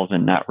phone calls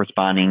and not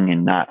responding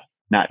and not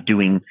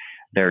doing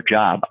their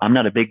job. I'm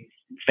not a big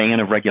fan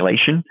of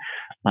regulation,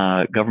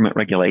 government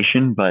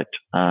regulation, but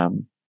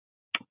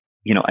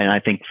and I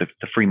think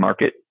the free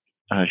market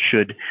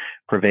should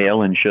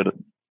prevail, and should,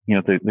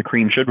 the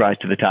cream should rise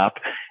to the top,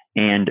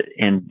 and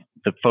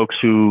the folks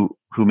who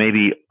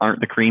maybe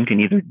aren't the cream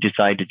can either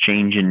decide to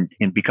change and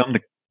become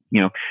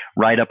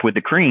ride up with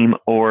the cream,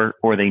 or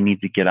they need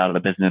to get out of the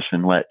business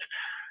and let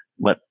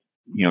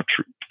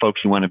folks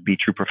who want to be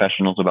true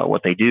professionals about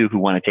what they do, who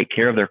want to take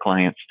care of their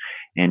clients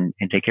and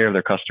take care of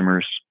their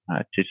customers,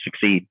 to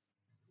succeed.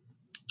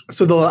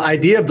 So the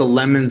idea of the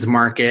lemons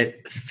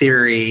market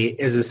theory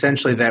is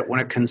essentially that when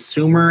a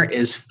consumer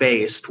is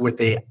faced with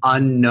a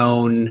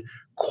unknown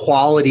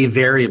quality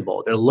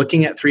variable, they're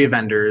looking at three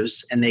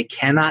vendors and they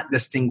cannot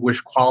distinguish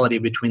quality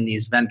between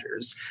these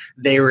vendors.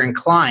 They are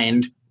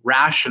inclined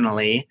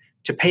rationally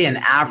to pay an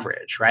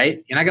average,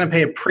 right? You're not going to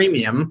pay a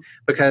premium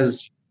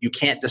because you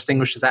can't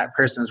distinguish if that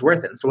person is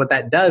worth it. And so what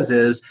that does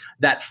is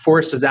that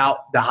forces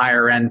out the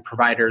higher end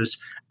providers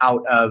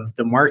out of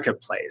the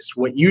marketplace.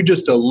 What you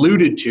just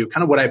alluded to,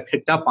 kind of what I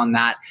picked up on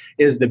that,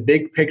 is the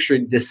big picture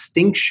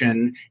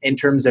distinction in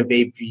terms of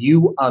a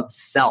view of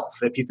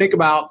self. If you think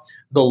about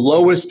the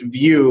lowest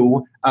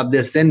view of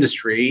this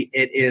industry,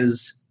 it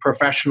is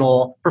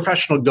professional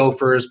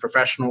gophers,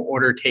 professional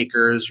order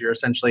takers. You're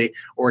essentially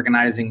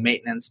organizing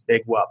maintenance,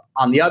 big whoop.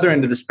 On the other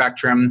end of the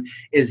spectrum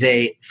is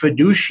a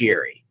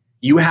fiduciary.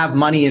 You have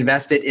money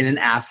invested in an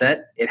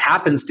asset. It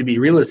happens to be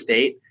real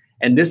estate.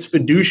 And this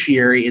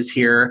fiduciary is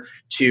here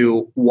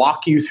to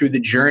walk you through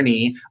the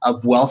journey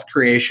of wealth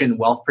creation,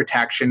 wealth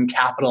protection,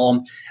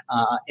 capital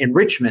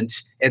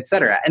enrichment, et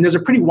cetera. And there's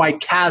a pretty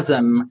wide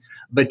chasm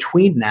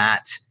between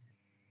that.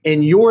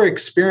 In your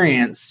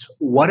experience,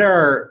 what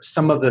are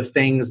some of the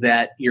things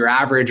that your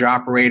average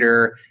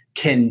operator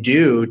can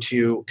do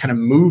to kind of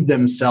move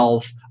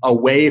themselves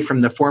away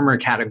from the former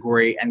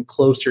category and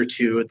closer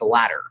to the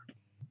latter?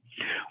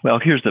 Well,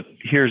 here's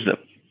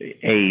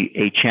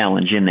a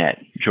challenge in that,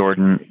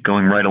 Jordan,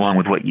 going right along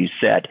with what you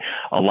said.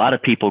 A lot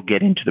of people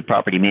get into the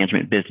property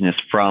management business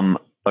from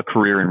a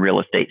career in real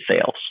estate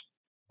sales.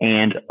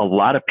 And a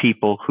lot of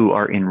people who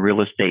are in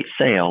real estate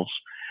sales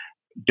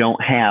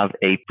don't have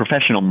a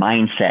professional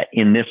mindset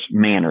in this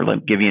manner. Let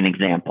me give you an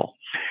example.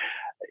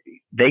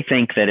 They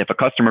think that if a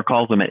customer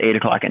calls them at 8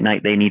 o'clock at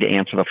night, they need to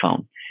answer the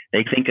phone.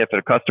 They think if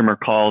a customer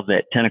calls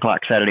at 10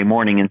 o'clock Saturday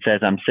morning and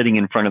says, I'm sitting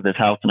in front of this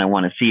house and I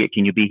want to see it,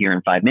 can you be here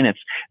in 5 minutes?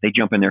 They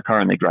jump in their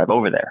car and they drive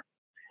over there.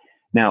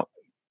 Now,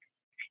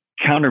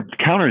 counter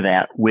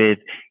that with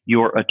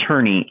your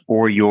attorney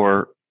or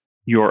your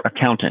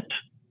accountant.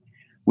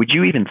 Would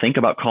you even think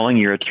about calling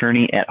your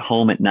attorney at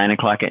home at 9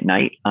 o'clock at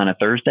night on a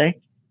Thursday?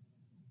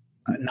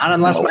 Not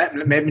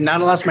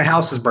unless my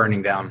house is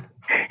burning down.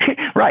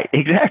 Right,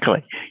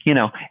 exactly.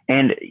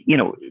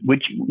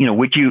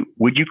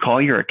 Would you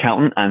call your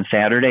accountant on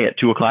Saturday at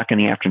 2 o'clock in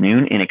the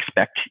afternoon and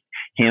expect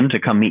him to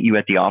come meet you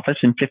at the office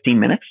in 15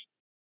 minutes?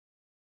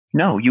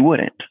 No, you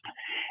wouldn't.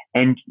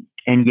 And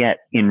yet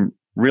in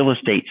real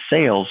estate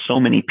sales, so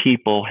many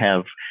people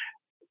have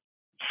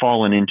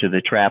fallen into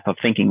the trap of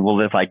thinking,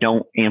 well, if I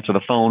don't answer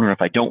the phone or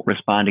if I don't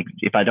respond,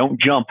 if I don't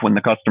jump when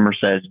the customer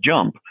says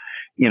jump,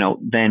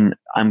 then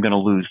I'm going to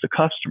lose the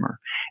customer.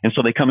 And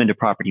so they come into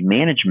property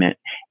management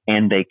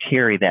and they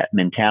carry that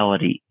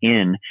mentality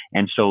in.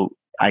 And so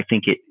I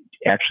think it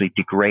actually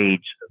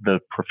degrades the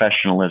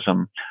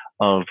professionalism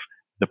of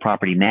the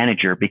property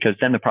manager, because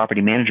then the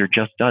property manager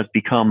just does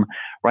become,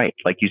 right,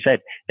 like you said,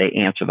 they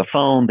answer the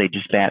phone, they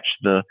dispatch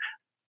the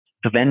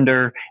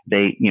vendor,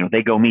 they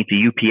go meet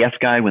the UPS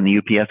guy when the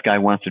UPS guy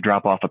wants to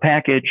drop off a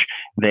package.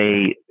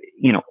 They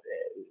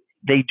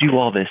do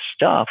all this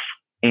stuff,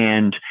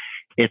 and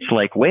it's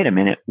like, wait a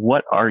minute,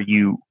 what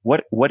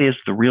is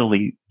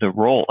the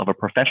role of a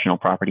professional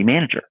property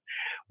manager?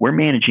 We're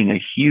managing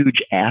a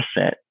huge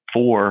asset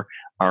for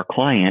our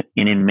client.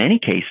 And in many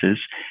cases,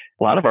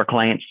 a lot of our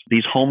clients,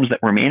 these homes that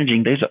we're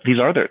managing,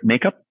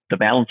 make up the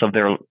balance of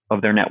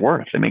their net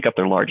worth. They make up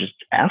their largest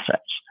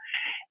assets.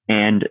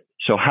 And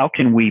so how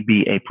can we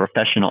be a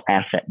professional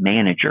asset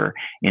manager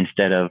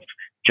instead of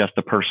just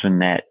the person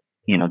that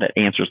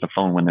answers the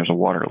phone when there's a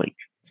water leak?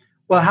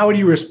 Well, how would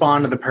you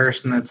respond to the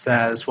person that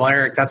says, well,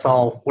 Eric, that's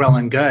all well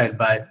and good,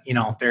 but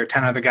there are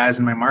 10 other guys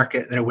in my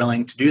market that are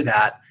willing to do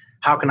that.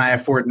 How can I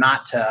afford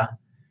not to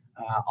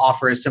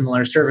offer a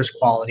similar service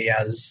quality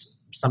as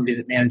somebody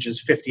that manages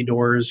 50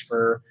 doors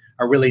for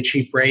a really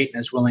cheap rate and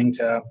is willing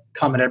to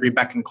come at every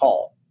beck and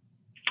call?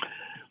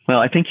 Well,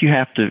 I think you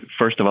have to,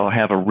 first of all,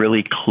 have a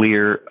really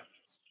clear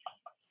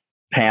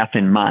path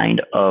in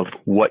mind of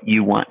what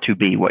you want to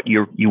be, what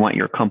you want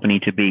your company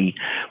to be,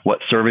 what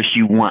service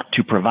you want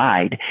to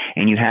provide,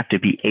 and you have to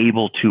be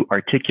able to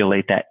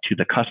articulate that to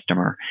the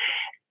customer.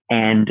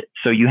 And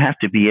so you have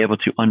to be able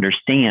to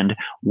understand,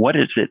 what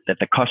is it that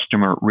the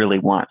customer really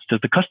wants?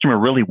 Does the customer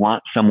really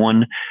want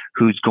someone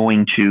who's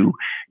going to,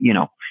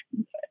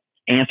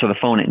 answer the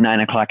phone at 9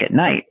 o'clock at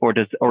night, or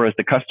is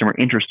the customer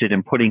interested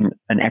in putting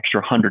an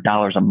extra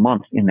 $100 a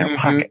month in their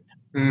pocket?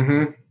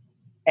 Mm-hmm.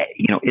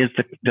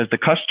 Does the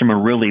customer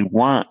really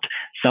want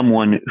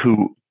someone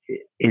who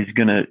is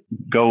going to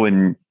go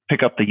and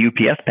pick up the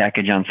UPS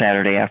package on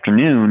Saturday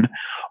afternoon,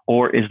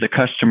 or is the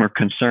customer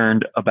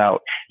concerned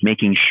about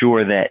making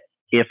sure that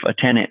if a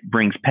tenant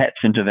brings pets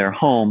into their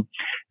home,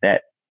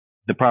 that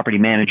the property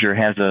manager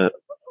has a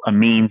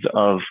means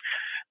of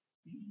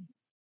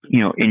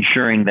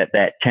ensuring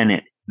that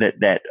tenant,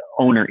 that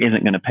owner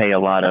isn't going to pay a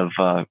lot of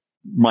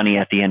money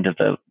at the end of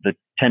the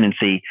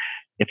tenancy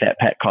if that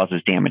pet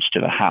causes damage to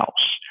the house.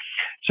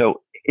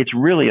 So it's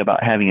really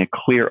about having a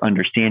clear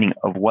understanding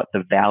of what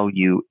the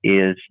value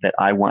is that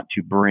I want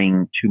to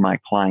bring to my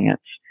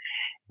clients,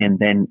 and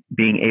then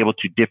being able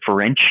to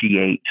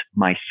differentiate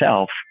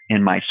myself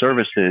and my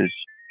services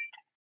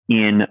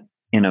in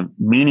a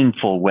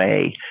meaningful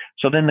way.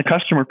 So then the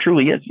customer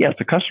truly is, yes,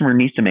 the customer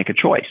needs to make a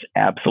choice.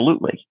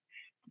 Absolutely.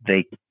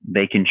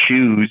 They can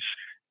choose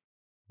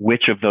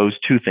which of those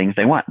two things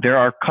they want. There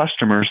are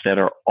customers that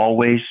are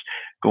always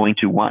going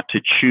to want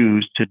to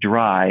choose to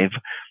drive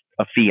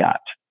a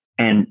Fiat,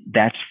 and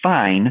that's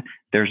fine.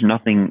 There's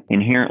nothing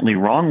inherently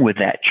wrong with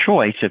that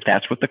choice if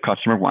that's what the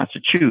customer wants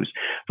to choose.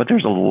 But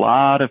there's a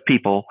lot of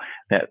people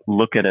that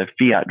look at a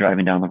Fiat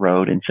driving down the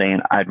road and saying,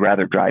 I'd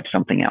rather drive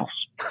something else.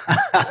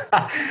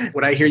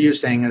 What I hear you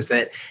saying is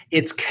that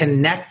it's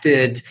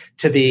connected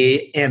to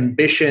the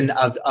ambition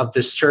of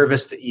the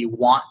service that you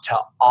want to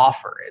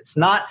offer. It's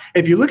not,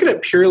 if you look at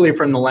it purely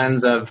from the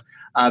lens of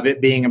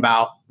it being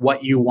about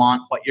what you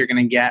want, what you're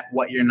going to get,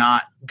 what you're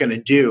not going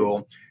to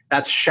do,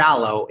 that's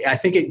shallow. I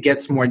think it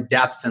gets more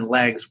depth and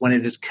legs when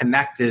it is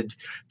connected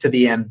to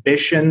the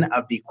ambition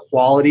of the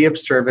quality of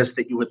service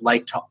that you would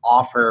like to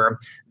offer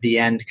the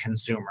end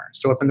consumer.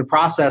 So if in the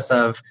process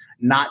of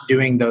not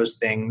doing those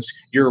things,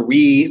 you're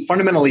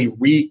fundamentally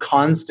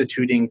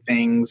reconstituting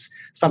things,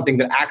 something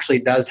that actually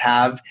does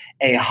have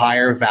a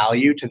higher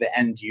value to the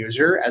end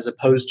user, as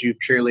opposed to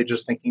purely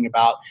just thinking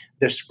about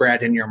the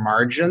spread in your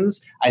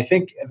margins, I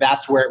think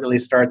that's where it really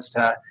starts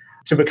to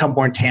become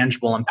more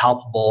tangible and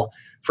palpable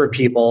for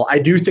people. I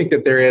do think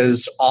that there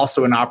is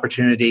also an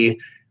opportunity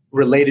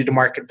related to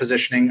market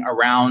positioning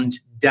around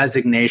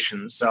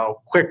designations.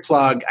 So quick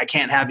plug, I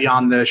can't have you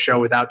on the show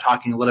without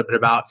talking a little bit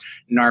about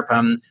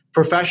NARPM.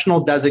 Professional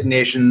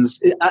designations,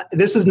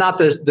 this is not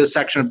the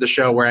section of the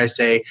show where I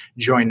say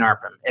join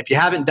NARPM. If you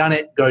haven't done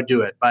it, go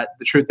do it. But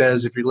the truth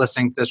is, if you're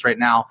listening to this right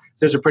now,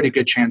 there's a pretty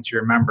good chance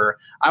you're a member.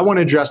 I want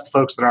to address the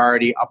folks that are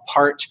already a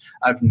part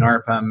of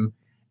NARPM.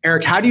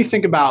 Eric, how do you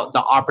think about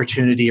the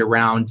opportunity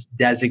around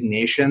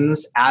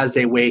designations as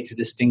a way to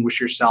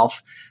distinguish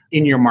yourself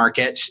in your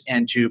market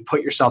and to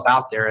put yourself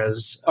out there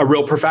as a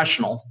real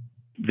professional?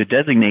 The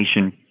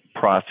designation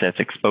process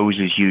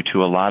exposes you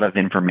to a lot of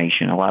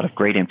information, a lot of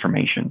great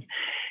information.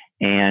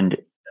 And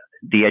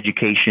the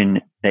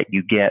education that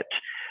you get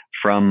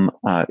from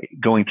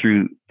going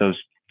through those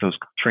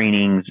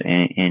trainings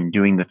and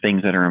doing the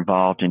things that are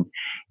involved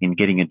in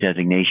getting a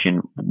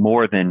designation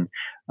more than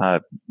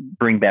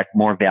bring back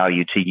more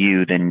value to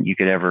you than you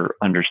could ever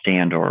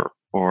understand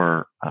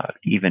or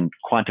even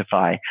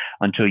quantify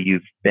until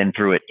you've been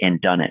through it and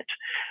done it.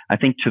 I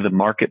think to the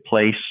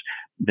marketplace,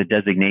 the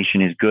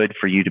designation is good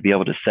for you to be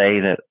able to say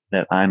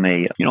that I'm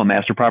a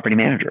master property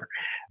manager.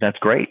 That's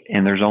great,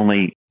 and there's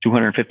only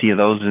 250 of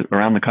those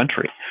around the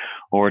country.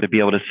 Or to be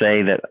able to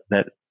say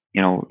that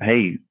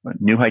hey,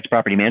 New Heights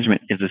Property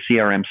Management is a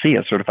CRMC,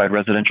 a certified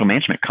residential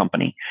management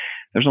company.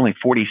 There's only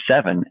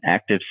 47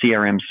 active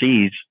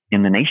CRMCs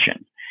in the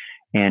nation.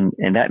 And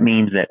that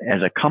means that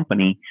as a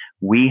company,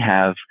 we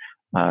have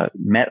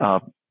met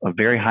a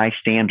very high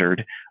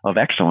standard of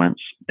excellence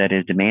that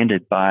is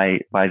demanded by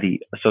the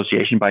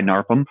association, by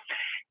NARPM.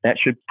 That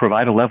should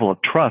provide a level of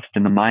trust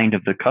in the mind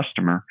of the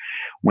customer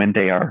when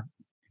they are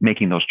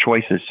making those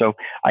choices. So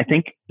I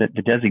think that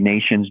the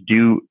designations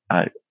do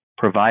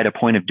provide a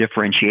point of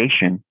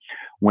differentiation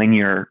when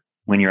you're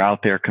out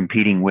there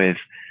competing with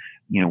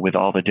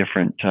all the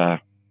different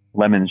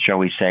lemons, shall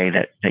we say,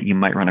 that you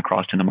might run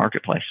across in the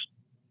marketplace.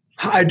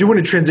 I do want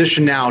to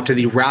transition now to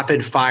the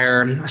rapid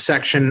fire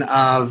section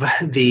of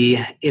the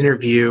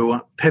interview,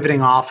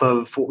 pivoting off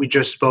of what we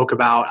just spoke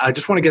about. I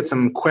just want to get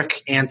some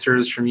quick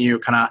answers from you,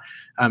 kind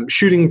of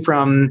shooting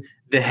from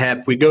the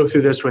hip. We go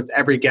through this with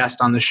every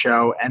guest on the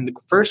show. And the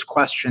first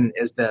question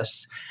is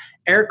this: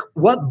 Eric,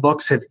 what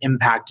books have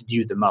impacted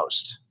you the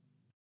most?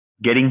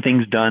 Getting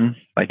Things Done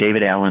by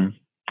David Allen,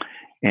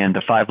 and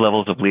The 5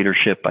 Levels of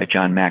Leadership by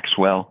John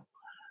Maxwell,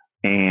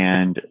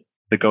 and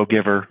The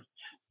Go-Giver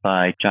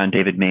by John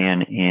David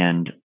Mann,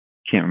 and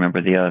can't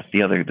remember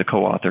the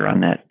co-author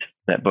on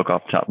that book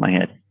off the top of my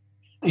head.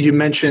 You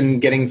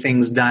mentioned Getting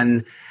Things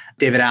Done,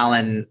 David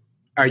Allen.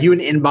 Are you an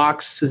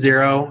inbox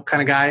zero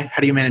kind of guy? How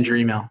do you manage your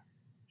email?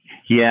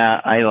 Yeah,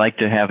 I like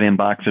to have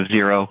inbox of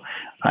zero.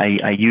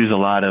 I use a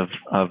lot of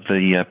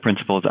the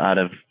principles out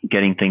of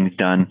Getting Things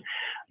Done.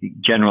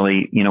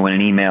 Generally, when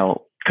an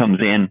email comes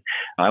in,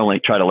 I only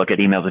try to look at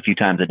emails a few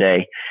times a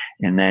day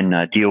and then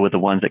deal with the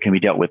ones that can be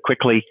dealt with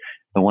quickly.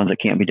 The ones that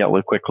can't be dealt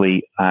with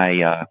quickly,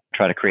 I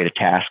try to create a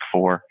task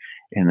for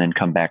and then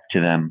come back to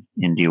them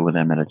and deal with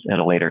them at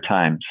a later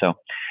time. So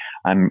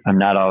I'm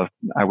not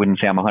I wouldn't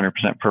say I'm 100%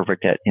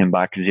 perfect at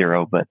inbox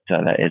zero, but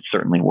that is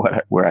certainly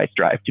where I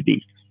strive to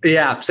be.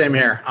 Yeah, same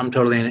here. I'm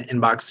totally an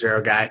inbox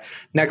zero guy.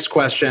 Next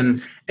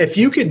question. If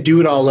you could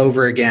do it all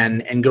over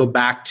again and go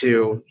back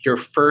to your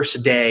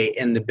first day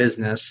in the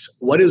business,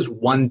 what is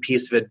one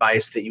piece of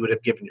advice that you would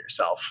have given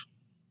yourself?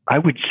 I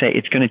would say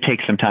it's going to take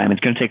some time. It's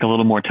going to take a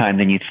little more time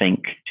than you think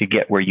to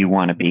get where you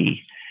want to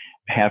be.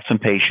 Have some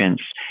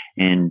patience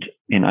and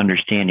in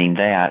understanding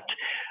that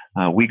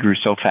we grew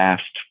so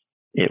fast.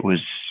 It was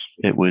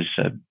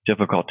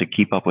difficult to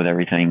keep up with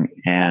everything,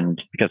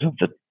 and because of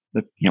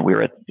we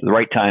were at the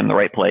right time, the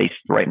right place,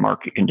 the right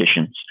market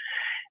conditions,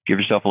 give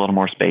yourself a little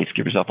more space,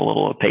 give yourself a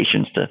little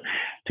patience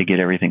to get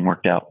everything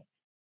worked out.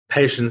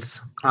 Patience.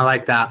 I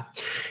like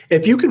that.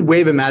 If you could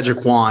wave a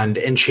magic wand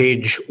and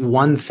change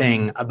one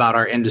thing about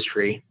our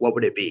industry, what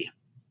would it be?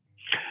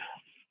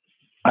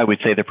 I would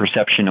say the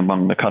perception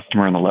among the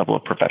customer and the level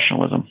of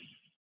professionalism.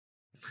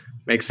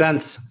 Makes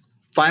sense.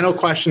 Final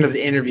question of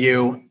the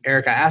interview.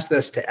 Eric, I ask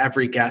this to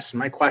every guest.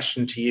 My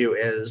question to you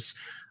is,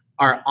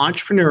 are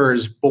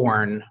entrepreneurs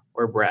born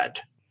or bred?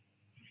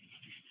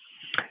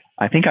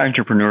 I think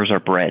entrepreneurs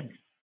are bred.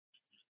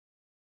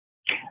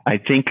 I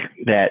think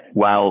that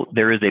while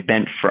there is a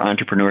bent for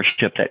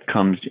entrepreneurship that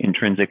comes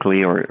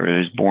intrinsically or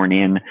is born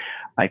in,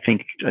 I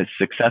think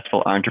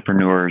successful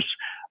entrepreneurs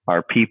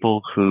are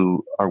people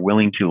who are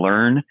willing to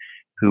learn,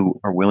 who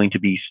are willing to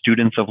be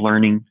students of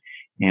learning,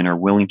 and are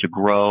willing to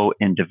grow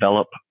and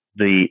develop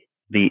the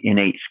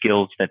innate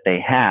skills that they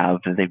have,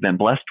 that they've been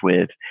blessed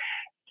with,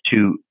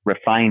 to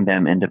refine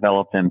them and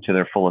develop them to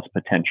their fullest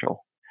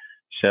potential.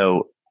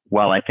 So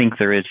while I think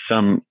there is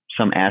some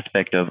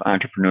aspect of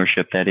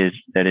entrepreneurship that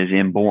is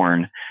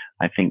inborn,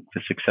 I think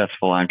the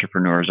successful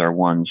entrepreneurs are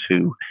ones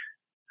who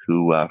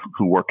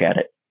work at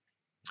it,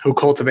 who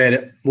cultivate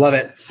it. Love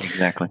it.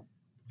 Exactly.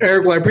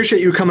 Eric, well, I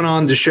appreciate you coming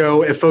on the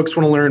show. If folks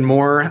want to learn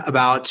more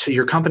about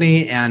your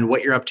company and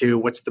what you're up to,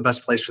 what's the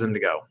best place for them to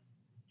go?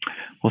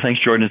 Well,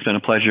 thanks, Jordan. It's been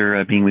a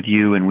pleasure being with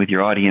you and with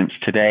your audience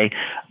today.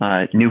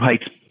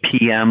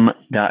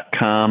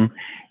 newheightspm.com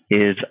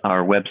is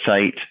our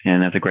website,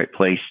 and that's a great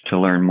place to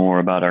learn more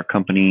about our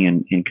company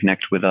and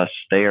connect with us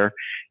there,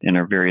 and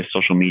our various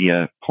social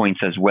media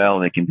points as well.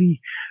 They can be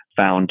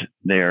found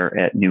there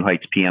at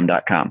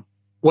newheightspm.com.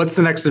 What's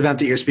the next event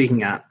that you're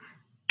speaking at?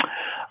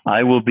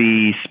 I will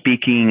be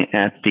speaking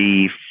at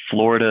the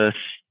Florida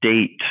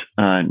State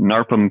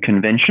NARPM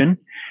Convention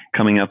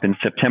coming up in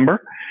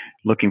September.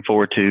 Looking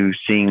forward to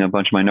seeing a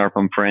bunch of my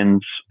NARPM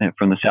friends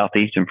from the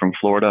Southeast and from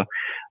Florida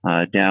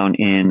down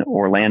in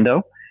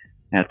Orlando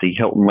at the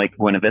Hilton Lake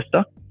Buena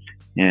Vista.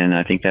 And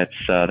I think that's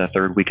the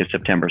third week of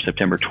September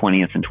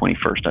 20th and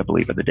 21st, I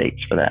believe, are the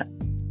dates for that.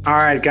 All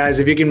right, guys,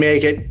 if you can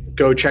make it,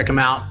 go check them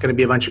out. Going to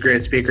be a bunch of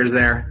great speakers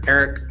there.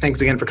 Eric,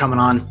 thanks again for coming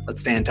on. Let's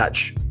stay in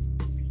touch.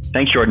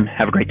 Thanks, Jordan.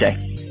 Have a great day.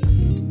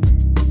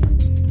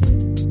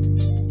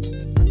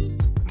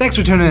 Thanks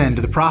for tuning in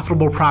to the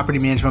Profitable Property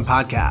Management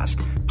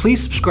Podcast.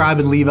 Please subscribe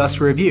and leave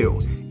us a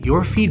review.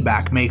 Your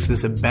feedback makes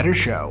this a better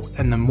show,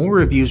 and the more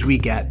reviews we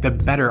get, the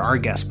better our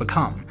guests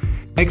become.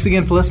 Thanks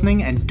again for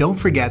listening, and don't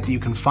forget that you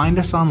can find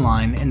us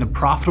online in the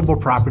Profitable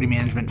Property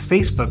Management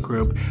Facebook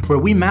group, where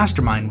we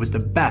mastermind with the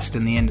best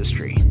in the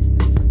industry.